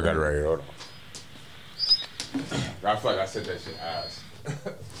 Yeah. I got it right here. Hold on. I feel like I said that shit ass.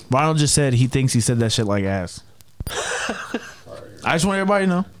 Ronald just said he thinks he said that shit like ass. I just want everybody to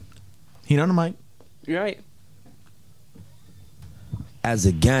know. He on the mic. You're right. As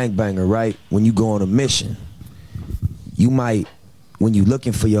a gangbanger, right? When you go on a mission, you might, when you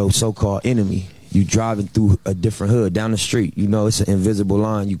looking for your so-called enemy, you driving through a different hood down the street. You know, it's an invisible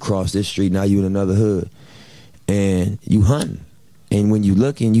line. You cross this street, now you in another hood, and you hunting. And when you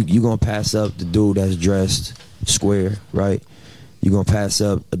looking, you gonna pass up the dude that's dressed square, right? You gonna pass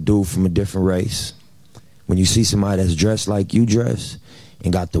up a dude from a different race. When you see somebody that's dressed like you dress,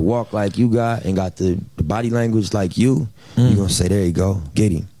 and got the walk like you got, and got the body language like you gonna say, there you go,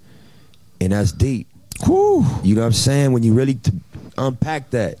 get him. And that's deep. Whew. You know what I'm saying? When you really unpack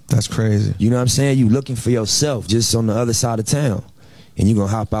that. That's crazy. You know what I'm saying? You looking for yourself just on the other side of town. And you gonna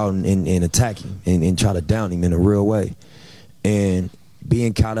hop out and attack him and try to down him in a real way. And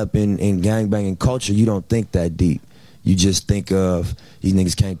being caught up in gangbanging culture, you don't think that deep. You just think of, these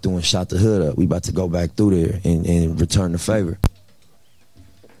niggas came through and shot the hood up. We about to go back through there and return the favor.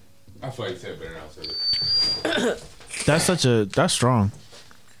 I feel like you said it better than I said it. That's strong.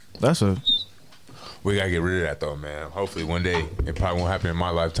 we gotta get rid of that though, man. Hopefully one day it probably won't happen in my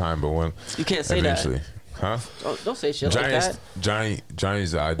lifetime, but when you can't say eventually. that. Huh? Don't say shit like that.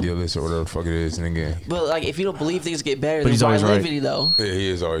 Johnny's the idealist or whatever the fuck it is, nigga. But like, if you don't believe things get better, But then he's why always live right. any though? Yeah, he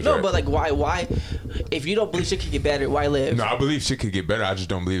is always right. No, but like, why? If you don't believe shit can get better, why live? No, I believe shit could get better. I just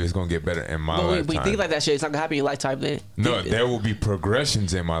don't believe it's gonna get better in my lifetime. But we think like that shit. It's not gonna happen in your lifetime. Then No, there will be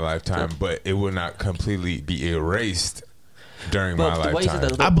progressions in my lifetime, but it will not completely be erased during my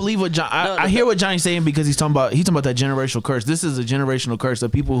lifetime. I believe what John. I hear what Johnny's saying because he's talking about that generational curse. This is a generational curse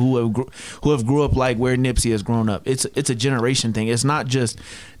of people who have grew up like where Nipsey has grown up. It's a generation thing. It's not just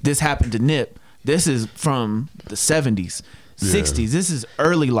this happened to Nip. This is from the 70s. 60s. This is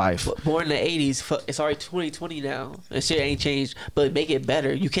early life. Born in the 80s. It's already 2020 now. And shit ain't changed. But make it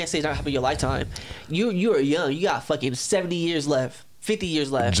better. You can't say it's not happening in your lifetime. You are young. You got fucking 70 years left. 50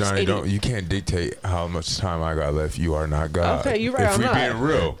 years left. Johnny, you can't dictate how much time I got left. You are not God. Okay, you're right. If we're being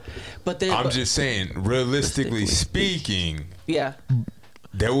real. But then, I'm just saying, realistically speaking, yeah,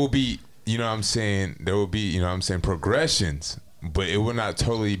 there will be, progressions, but it will not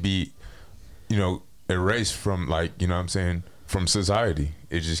totally be, erased from from society.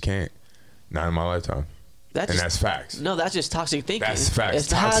 It just can't. Not in my lifetime. That's facts. No, that's just toxic thinking. That's facts.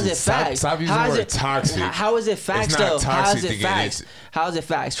 How is it facts? Stop using the word toxic. How is it facts, it's though? Not How is it thinking, facts? How is it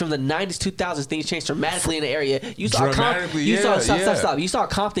facts? From the 90s, 2000s, things changed dramatically in the area. You saw Stop. You saw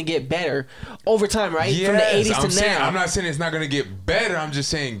Compton get better over time, right? Yes, from the 80s to now. I'm not saying it's not going to get better. I'm just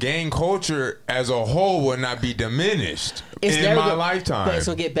saying gang culture as a whole will not be diminished in my lifetime. But it's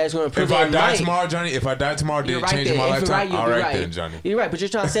going to get better. It's going to improve. If I die tomorrow, Johnny, did it change in my lifetime? All right then, Johnny. You're right, but you're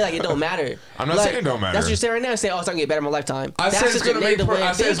trying to say like it don't matter. I'm not saying it don't matter. That's what you're saying right now. Say, oh, it's not going to get better in my lifetime. I said it's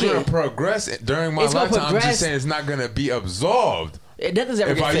going to progress during my lifetime. I'm just saying it's not going to be absolved. Nothing's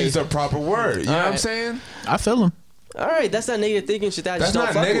ever if I use a proper word. You know what I'm saying? I feel him. All right, that's not negative thinking shit. That's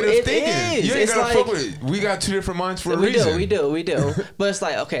not negative thinking. It is. You ain't gotta fuck with it. We got two different minds for a reason. We do. But it's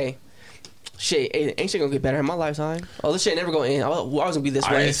like, okay, shit, ain't shit gonna get better in my lifetime. Oh, this shit never gonna end. I was gonna be this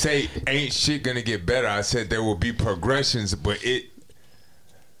way. I didn't say ain't shit gonna get better. I said there will be progressions, but it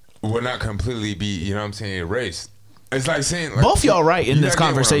will not completely be, erased. It's like saying both y'all right in this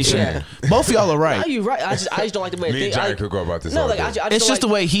conversation. Yeah. Both y'all are right. No, you right. I just don't like the way. Me and Johnny could go about this. No, like it's just the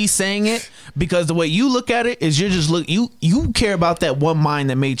way he's saying it, because the way you look at it is you care about that one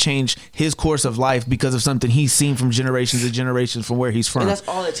mind that may change his course of life because of something he's seen from generations to generations from where he's from. And that's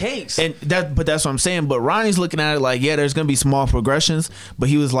all it takes. But that's what I'm saying. But Ronnie's looking at it like, yeah, there's gonna be small progressions, but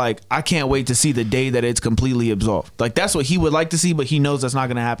he was like, I can't wait to see the day that it's completely absolved. Like that's what he would like to see, but he knows that's not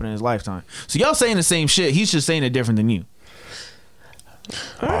gonna happen in his lifetime. So y'all saying the same shit. He's just saying it different than you.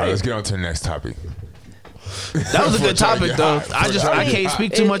 All right, let's get on to the next topic. That was a good topic, though. I can't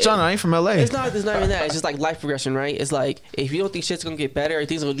speak too much on it. I ain't from LA. It's not even that. It's just like life progression, right? It's like if you don't think shit's gonna get better, or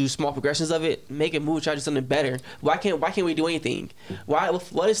things are gonna do small progressions of it, make a move, try to do something better. Why can't we do anything?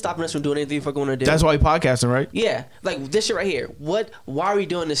 What is stopping us from doing anything if we're going to do? That's why we podcasting, right? Yeah, like this shit right here. Why are we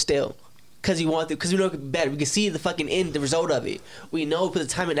doing this still? Because we know it can be better. We can see the fucking end, the result of it. We know put the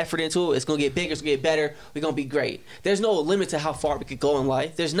time and effort into it. It's gonna get bigger. It's gonna get better. We're gonna be great. There's no limit to how far we could go in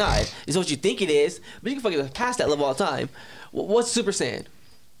life. There's not. It's what you think it is, but you can fucking pass that level all the time. What's Super Saiyan?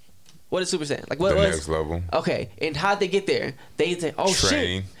 What is Super Saiyan? Like what? The next level. Okay, and how'd they get there? They say, "Oh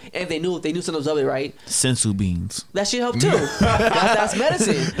Training. shit!" And they knew something was of it, right? Sensu beans. That shit helped too. that's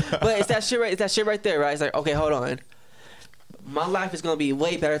medicine. But it's that shit right. It's that shit right there, right? It's like, okay, hold on. My life is gonna be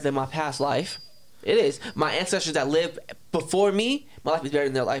way better than my past life. It is. My ancestors that lived before me, my life is better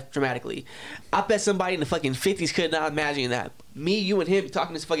than their life dramatically. I bet somebody in the fucking 50s could not imagine that. Me, you, and him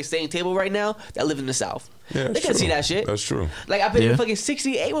talking this fucking same table right now that live in the South. Yeah, they couldn't see that shit. That's true. Like I bet in fucking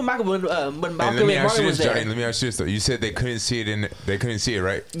 68 when Malcolm and Martin was there. Johnny, let me ask you this though. You said they couldn't see it,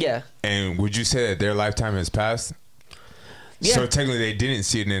 right? Yeah. And would you say that their lifetime has passed? Yeah. So technically they didn't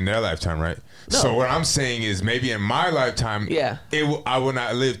see it in their lifetime, right? No. So what I'm saying is maybe in my lifetime, I will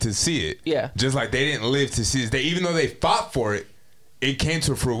not live to see it. Yeah. Just like they didn't live to see it. Even though they fought for it, it came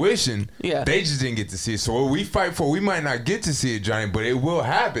to fruition. Yeah. They just didn't get to see it. So what we fight for, we might not get to see it, Johnny, but it will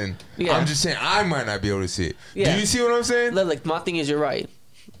happen. Yeah. I'm just saying I might not be able to see it. Yeah. Do you see what I'm saying? Like my thing is you're right.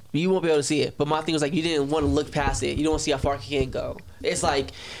 You won't be able to see it. But my thing was like you didn't want to look past it. You don't want to see how far you can go. It's like,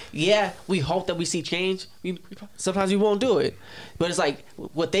 yeah, we hope that we see change. Sometimes we won't do it. But it's like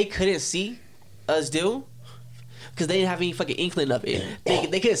what they couldn't see us do, because they didn't have any fucking inkling of it.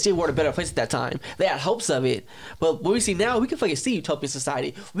 They couldn't see we're a better place at that time. They had hopes of it. But what we see now, we can fucking see utopian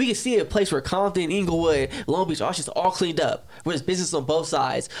society. We can see a place where Compton, Inglewood, Long Beach, all shit's all cleaned up. Where there's business on both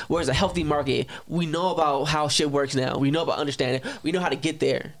sides. Where there's a healthy market. We know about how shit works now. We know about understanding. We know how to get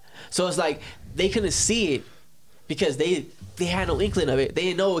there. So it's like they couldn't see it because they had no inkling of it. They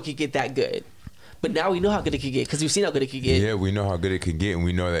didn't know it could get that good. But now we know how good it could get because we've seen how good it could get. Yeah, we know how good it could get, and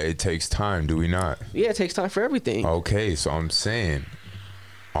we know that it takes time. Do we not? Yeah, it takes time for everything. Okay, so I'm saying,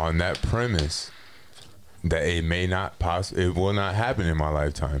 on that premise, that it will not happen in my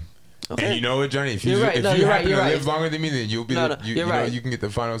lifetime. Okay. And you know what, Johnny? If you happen to live longer than me, then you'll be. You can get the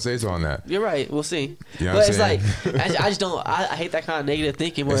final say so on that. You're right. We'll see. You know but it's like I just don't. I hate that kind of negative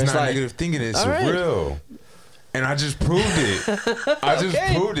thinking. Where it's not like, negative thinking. It's real. And I just proved it.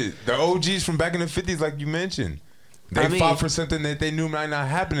 Proved it. The OGs from back in the 50s, like you mentioned, they fought for something that they knew might not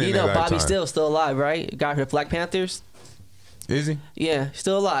happen in their lifetime. Bobby Steele's still alive, right? Guy for Black Panthers. Is he? Yeah,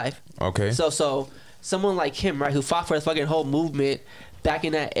 still alive. Okay. So someone like him, right, who fought for the fucking whole movement back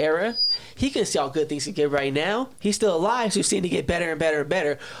in that era, he can see how good things can get right now. He's still alive, so you're seeing it get better and better and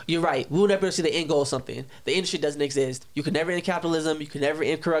better. You're right. We'll never see the end goal of something. The industry doesn't exist. You can never end capitalism. You can never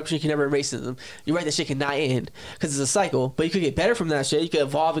end corruption. You can never end racism. You're right. That shit cannot end because it's a cycle. But you could get better from that shit. You could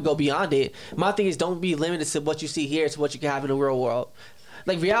evolve and go beyond it. My thing is, don't be limited to what you see here to what you can have in the real world.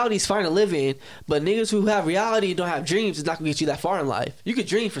 Like, reality is fine to live in, but niggas who have reality and don't have dreams is not going to get you that far in life. You could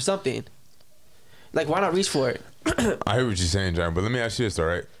dream for something. Like, why not reach for it? I hear what you're saying, John, but let me ask you this, all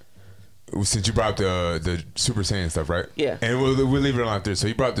right? Since you brought up the Super Saiyan stuff, right? Yeah. And we'll leave it on there. So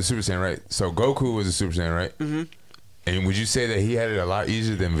you brought up the Super Saiyan, right? So Goku was a Super Saiyan, right? Mm-hmm. And would you say that he had it a lot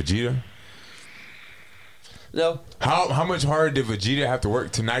easier than Vegeta? No. How much harder did Vegeta have to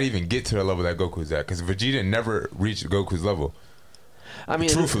work to not even get to the level that Goku's at? Because Vegeta never reached Goku's level. I mean,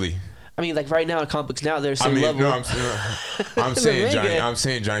 truthfully. Like right now in comic books now, they're the same level. No, I'm saying, Johnny. I'm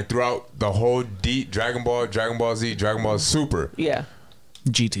saying, Johnny. Throughout the whole Dragon Ball, Dragon Ball Z, Dragon Ball Super. Yeah.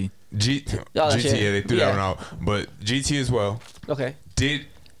 GT. GT. Yeah, they threw that one out. But GT as well. Okay. Did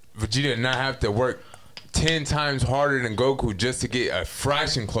Vegeta not have to work 10 times harder than Goku just to get a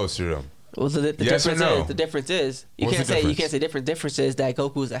fraction closer to him? Well, the yes difference or no? Is the difference is you can't say different difference is that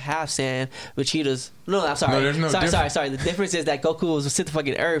Goku's a half Saiyan, Vegeta's I'm sorry. No, there's no sorry. The difference is that Goku was sent to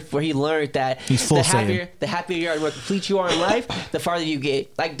fucking Earth where he learned that he's full Saiyan. The happier you are, the more complete you are in life, the farther you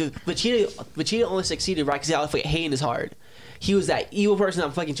get. Like Vegeta only succeeded right because he always fucking hating his hard. He was that evil person.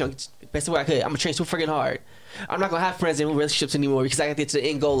 I'm fucking chunking best way I could. I'm gonna train so freaking hard. I'm not gonna have friends and relationships anymore because I got to get to the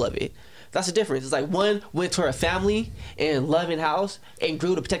end goal of it. That's the difference. It's like one went toward a family and loving house and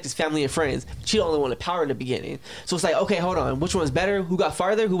grew to protect his family and friends. Vegeta only wanted power in the beginning. So it's like, okay, hold on. Which one's better? Who got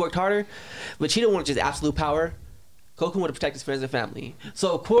farther? Who worked harder? Vegeta wanted just absolute power. Goku wanted to protect his friends and family.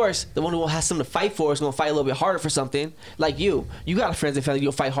 So, of course, the one who has something to fight for is going to fight a little bit harder for something. Like you. You got friends and family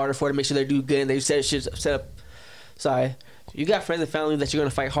you'll fight harder for to make sure they do good and they set up. Sorry. You got friends and family that you're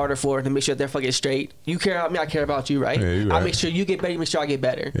gonna fight harder for to make sure they're fucking straight. You care about me, I care about you, right? Yeah, you're right. I make sure you get better, you make sure I get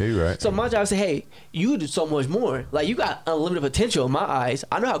better. Yeah, you're right. So my job is to say, hey, you do so much more. Like, you got unlimited potential in my eyes.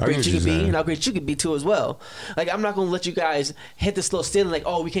 I know how great you can be and how great you can be too as well. Like, I'm not gonna let you guys hit this little ceiling like,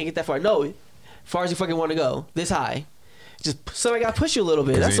 oh, we can't get that far. No, as far as you fucking want to go, this high. Just somebody gotta push you a little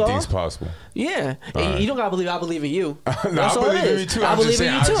bit. That's all. Anything's possible. Yeah, and you don't gotta believe I believe in you. No, I believe in you too. I believe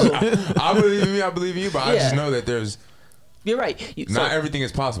in you too. I believe in me. I believe in you, but I just know that there's. You're right. Not everything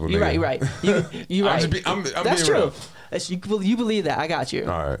is possible. You're right. You're right. You're right. I'm That's true. You believe that. I got you.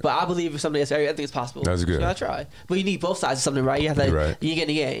 All right. But I believe something else. Everything is possible. That's good. So I try. But you need both sides of something, right? You have to. Right. You get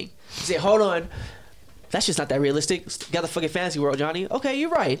in the gang. You say, hold on. That's just not that realistic. You got the fucking fantasy world, Johnny. Okay,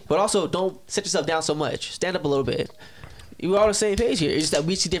 you're right. But also, don't set yourself down so much. Stand up a little bit. We're all on the same page here. It's just that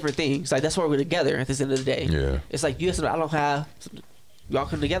we see different things. Like, that's why we're together at the end of the day. Yeah. It's like, you have something I don't have. We all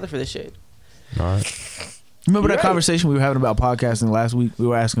come together for this shit. All right. Remember that conversation we were having about podcasting last week? We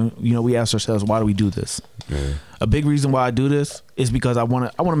were asking, we asked ourselves, why do we do this? Yeah. A big reason why I do this is because I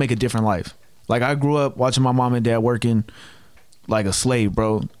want to make a different life. Like, I grew up watching my mom and dad working like a slave,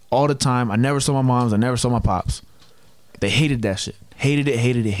 bro, all the time. I never saw my moms. I never saw my pops. They hated that shit. Hated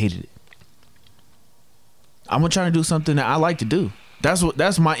it. I'm trying to do something that I like to do.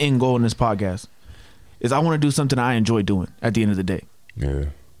 That's my end goal in this podcast. Is I want to do something I enjoy doing at the end of the day. Yeah.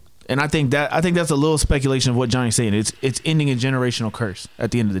 And I think that's a little speculation of what Johnny's saying. It's ending a generational curse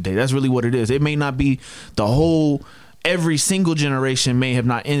at the end of the day. That's really what it is. It may not be every single generation may have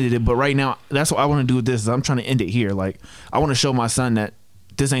not ended it, but right now that's what I want to do with this. Is I'm trying to end it here. Like, I want to show my son that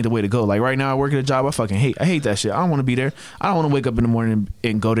this ain't the way to go. Like, right now I work at a job I fucking hate. I hate that shit. I don't want to be there. I don't want to wake up in the morning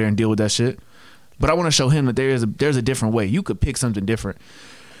and go there and deal with that shit. But I want to show him that there's a different way. You could pick something different.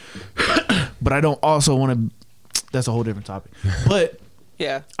 But I don't also want to. That's a whole different topic. But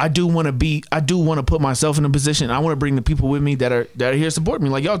yeah, I do want to put myself in a position. I want to bring the people with me that are here to support me,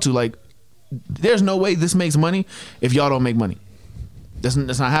 like y'all two. Like, there's no way this makes money if y'all don't make money. That's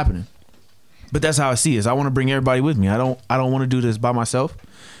not happening. But that's how I see it. I want to bring everybody with me. I don't want to do this by myself.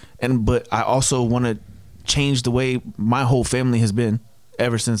 But I also want to change the way my whole family has been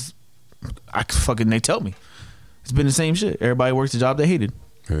ever since they tell me. It's been the same shit. Everybody works the job they hated.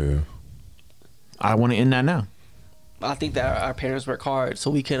 Yeah. I want to end that now. I think that our parents work hard so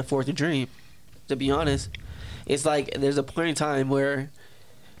we can afford to dream. To be honest, it's like there's a point in time where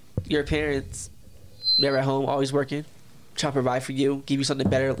your parents, they're at home, always working, trying to provide for you, give you something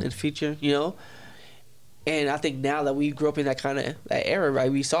better in the future, you know? And I think now that we grew up in that kind of that era,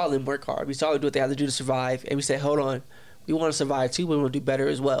 right, we saw them work hard. We saw them do what they had to do to survive. And we said, hold on, we want to survive too, but we want to do better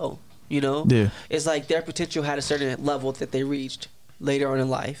as well, you know? Yeah. It's like their potential had a certain level that they reached later on in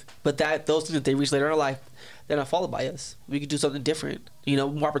life. But those things that they reached later on in life, they're not followed by us. We could do something different. You know,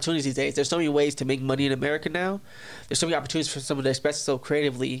 more opportunities these days. There's so many ways to make money in America now. There's so many opportunities for someone to express so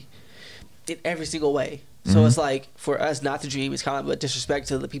creatively in every single way. So it's like, for us not to dream is kind of a disrespect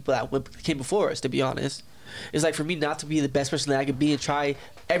to the people that came before us, to be honest. It's like, for me not to be the best person that I could be and try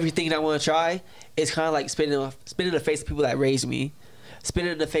everything that I want to try, it's kind of like spitting in the face of people that raised me.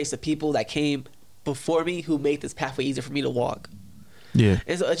 Spitting in the face of people that came before me who made this pathway easier for me to walk. Yeah.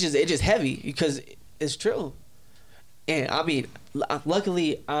 It's just heavy because it's true. And I mean,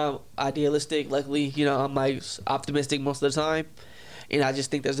 luckily I'm idealistic. Luckily, you know, I'm like optimistic most of the time. And I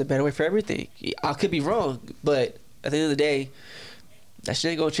just think there's a better way for everything. I could be wrong, but at the end of the day, that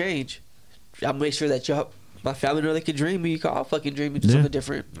shit ain't gonna change. I'll make sure that my family know they can dream, and you can all fucking dream and do something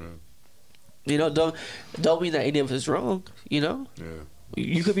different. You know, don't mean that any of us is wrong. You know,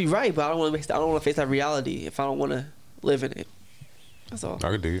 you could be right, but I don't want to face that reality if I don't want to live in it. That's all. I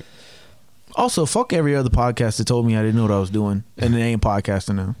could dig it. Also, fuck every other podcast that told me I didn't know what I was doing, and they ain't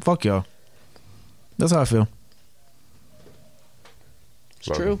podcasting now. Fuck y'all. That's how I feel.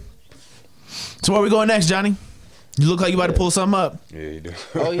 It's true. So where we going next, Johnny? You look like you about to pull something up. Yeah, you do.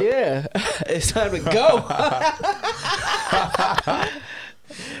 Oh yeah, it's time to go.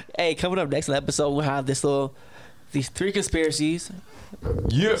 Hey, coming up next in the episode, we'll have these 3 conspiracies.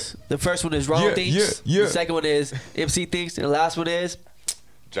 Yeah. The first one is Ron thinks. Yeah. The second one is MC thinks, and the last one is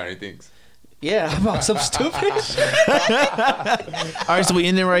Johnny thinks. yeah, about some stupid shit. All right, so we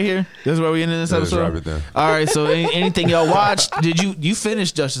ending right here. This is where we ending this Let's episode. wrap it then. All right, so anything y'all watched? Did you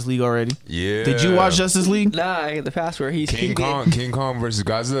finish Justice League already? Yeah. Did you watch Justice League? Nah, I get the password. King Kong versus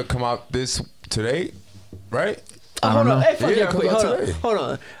Godzilla come out today, right? I don't know. Hey, fuck Yeah, yeah, it quick. comes out Hold on. today. Hold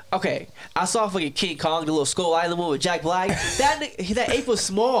on. Okay, I saw fucking King Kong, the little Skull Island one with Jack Black. That ape was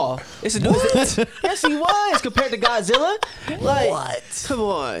small. It's a new. Yes, he was compared to Godzilla. Like, what? Come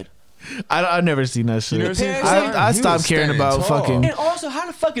on. I've never seen that shit. You never seen it? I He stopped was caring standing about tall. fucking. And also, how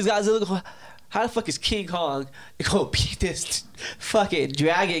the fuck is Godzilla going? How the fuck is King Kong gonna beat this fucking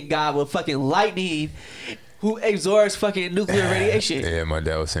dragon god with fucking lightning, who absorbs fucking nuclear radiation? Yeah, my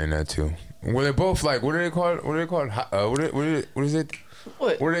dad was saying that too. Well, they both like what are they called? What are they called? What is it?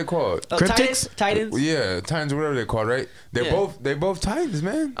 What? What are they called? Cryptics? Titans? Yeah, Titans, whatever they're called, right? They both Titans,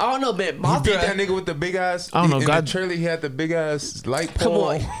 man. I don't know, man. He beat that Mothra. nigga with the big ass. I don't know, In God- the trailer, he had the big ass light Come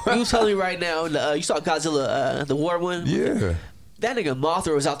pole. on. You tell me right now, you saw Godzilla, the war one? Yeah. That nigga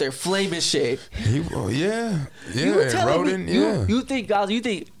Mothra was out there flaming shit. Yeah. You And telling Rodin, me, yeah. you think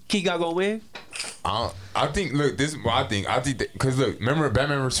King Kong gonna win? I think, look, this is what I think. Because, look, remember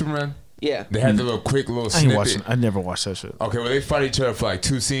Batman vs. Superman? Yeah. They had the little quick little I ain't snippet. watching. I never watched that shit. Okay, well, they fight each other for like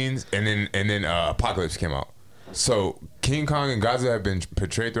 2 scenes, and then Apocalypse came out. So King Kong and Godzilla have been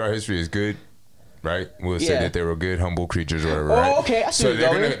portrayed throughout history as good, right? We'll say that they were good, humble creatures or whatever, right? Okay, I see So where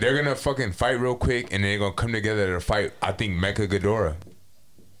you're going. they're gonna fucking fight real quick, and they're gonna come together to fight. I think Mecha Ghidorah.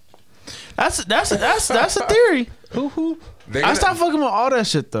 That's a theory. I stopped fucking with all that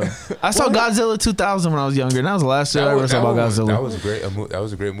shit though. I saw Godzilla 2000 when I was younger, and that was the last shit I ever saw about Godzilla. That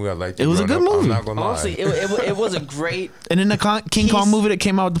was a great movie. I liked it. It was a good movie. I'm not gonna lie. Honestly, it was a great. And then the King Kong movie that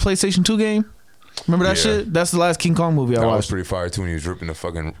came out with the PlayStation 2 game. Remember that Yeah. shit? That's the last King Kong movie I That was watched. pretty fire too when he was ripping the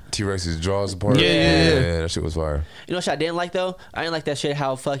fucking T-Rex's jaws apart. Yeah. That shit was fire. You know what I didn't like though? I didn't like that shit.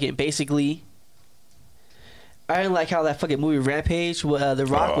 How fucking basically. I didn't like how that fucking movie Rampage, The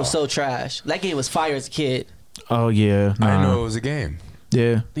Rock was so trash. That game was fire as a kid. Oh yeah, I didn't know nah. it was a game.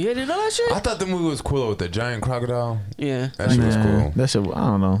 Yeah. You didn't know that shit? I thought the movie was cool with the giant crocodile. Yeah. That shit was Nah, cool. That shit. I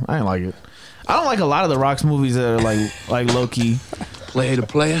don't know. I didn't like it. I don't like a lot of the Rock's movies that are like low key. Player to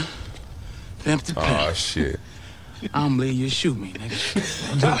player, pimp to pimp. Oh shit. I don't believe you shoot me,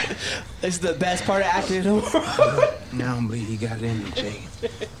 nigga. Do it. It's the best part of acting in the world. I don't believe you got it in you, Jay.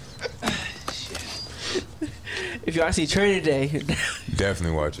 If you want to see Training Day,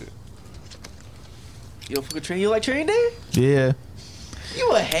 Definitely watch it. you don't fucking train. You like Training Day? Yeah.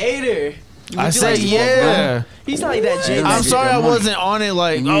 You a hater. I You said like- yeah. He's not like that. Jay. I'm sorry I wasn't on it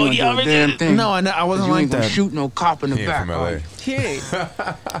like, And you oh ain't yeah, do a damn thing. no, I wasn't You like ain't gonna that. shoot no cop in the He ain't back. from are LA. you? He ain't.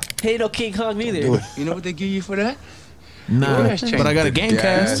 He ain't no King Kong neither. You know what they give you for that? Nah, but I got a game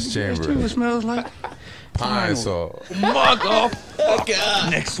cast. Chamber. It smells like Pine salt.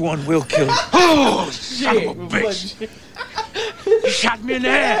 Motherfucker. Next one will kill you. Oh, son of a bitch. You shot me in the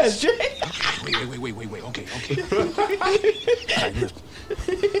ass. Wait. Okay. All right, look.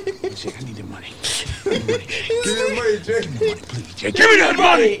 Jake, I need the money. Give me the money, Jake. Give me the money, please, Jake. Give me that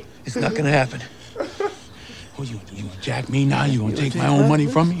money. It's not gonna happen. Oh, you gonna jack me now? You gonna take my own money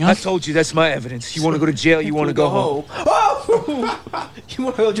from me, huh? I told you that's my evidence. You want to go to jail? You want to go home? Oh! You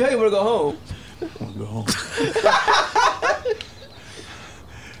want to go to jail? You want to go home? I want to go home.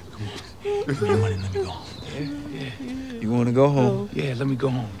 Come on. Give me your money and let me go home. Yeah. You want to go home? Yeah, let me go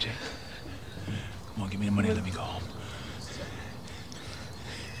home, Jake. Come on, give me the money and let me go home.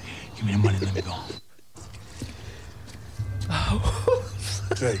 Give me the money and let me go home.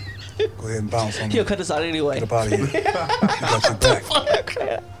 Jake, go ahead and bounce on me. He'll cut this out anyway. Get up out of here. You got your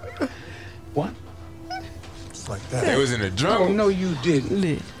back. What? Just like that. They was in the drum. Oh, no, you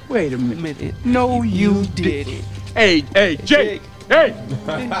didn't. Wait a minute. No, you didn't. Hey, Jake! Hey!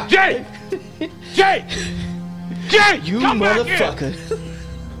 Jake! Jake! Jake! You come motherfucker. Back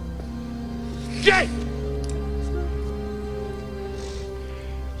here. Jake!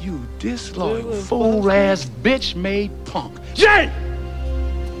 You disloyal, fool-ass, bitch-made punk. Jake!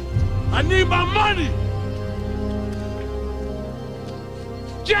 I need my money!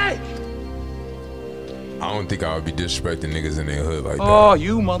 Jake! I don't think I would be disrespecting niggas in their hood like that. Oh,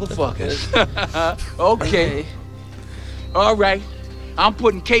 you motherfuckers. Okay. All right. I'm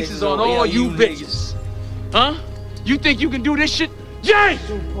putting cases on all you bitches. Huh? You think you can do this shit? Jake!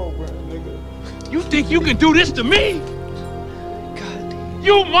 You think you can do this to me?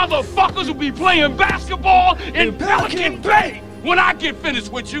 You motherfuckers will be playing basketball in Pelican Bay when I get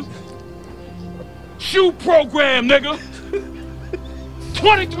finished with you. Shoe program, nigga.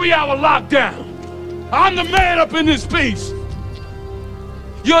 23-hour lockdown. I'm the man up in this piece.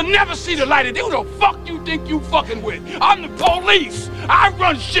 You'll never see the light of day. Who the fuck you think you fucking with? I'm the police. I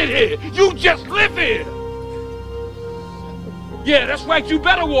run shit here. You just live here. Yeah, that's right. You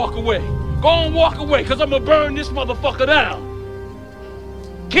better walk away. Go on, walk away, because I'm going to burn this motherfucker down.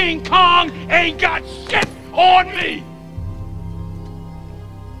 King Kong ain't got shit on me.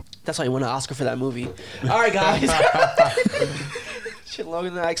 That's why you won an Oscar for that movie. All right, guys. Shit longer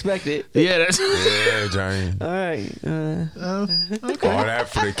than I expected. Yeah, that's. Yeah, Johnny. All right. Okay. All that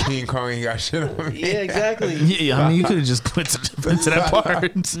for the King Kong, he got shit on me. Yeah, exactly. Yeah, I mean, you could have just went to that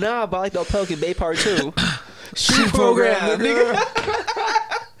part. Nah, but I like the Pelican Bay part too. Shoe program, nigga.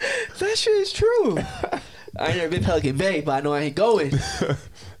 That shit is true. I ain't never been Pelican Bay, but I know I ain't going.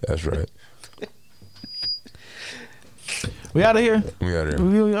 That's right. We out of here. We out of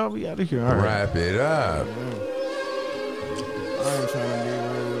here. We out of here. All right. Wrap it up. I ain't trying to be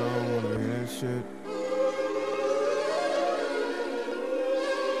rude. I don't want to hear that shit.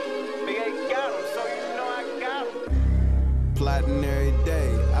 Big A got him, so you know I got him. Plotting every day.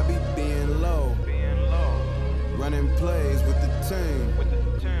 I be being low. Running plays with the team.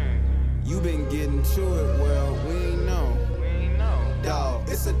 You been getting to it, well, we ain't know. Dawg,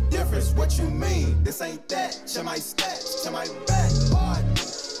 it's a difference, what you mean? This ain't that, check my stats, check my back, pardon me.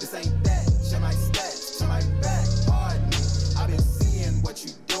 This ain't that, check my stats, check my back, pardon me. I been seeing what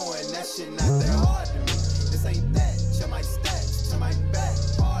you doing, that shit not that hard to me. This ain't that, check my stats, check my back,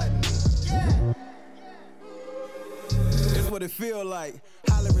 pardon me. Yeah. This what it feel like,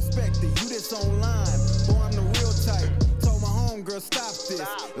 highly respected, you this online.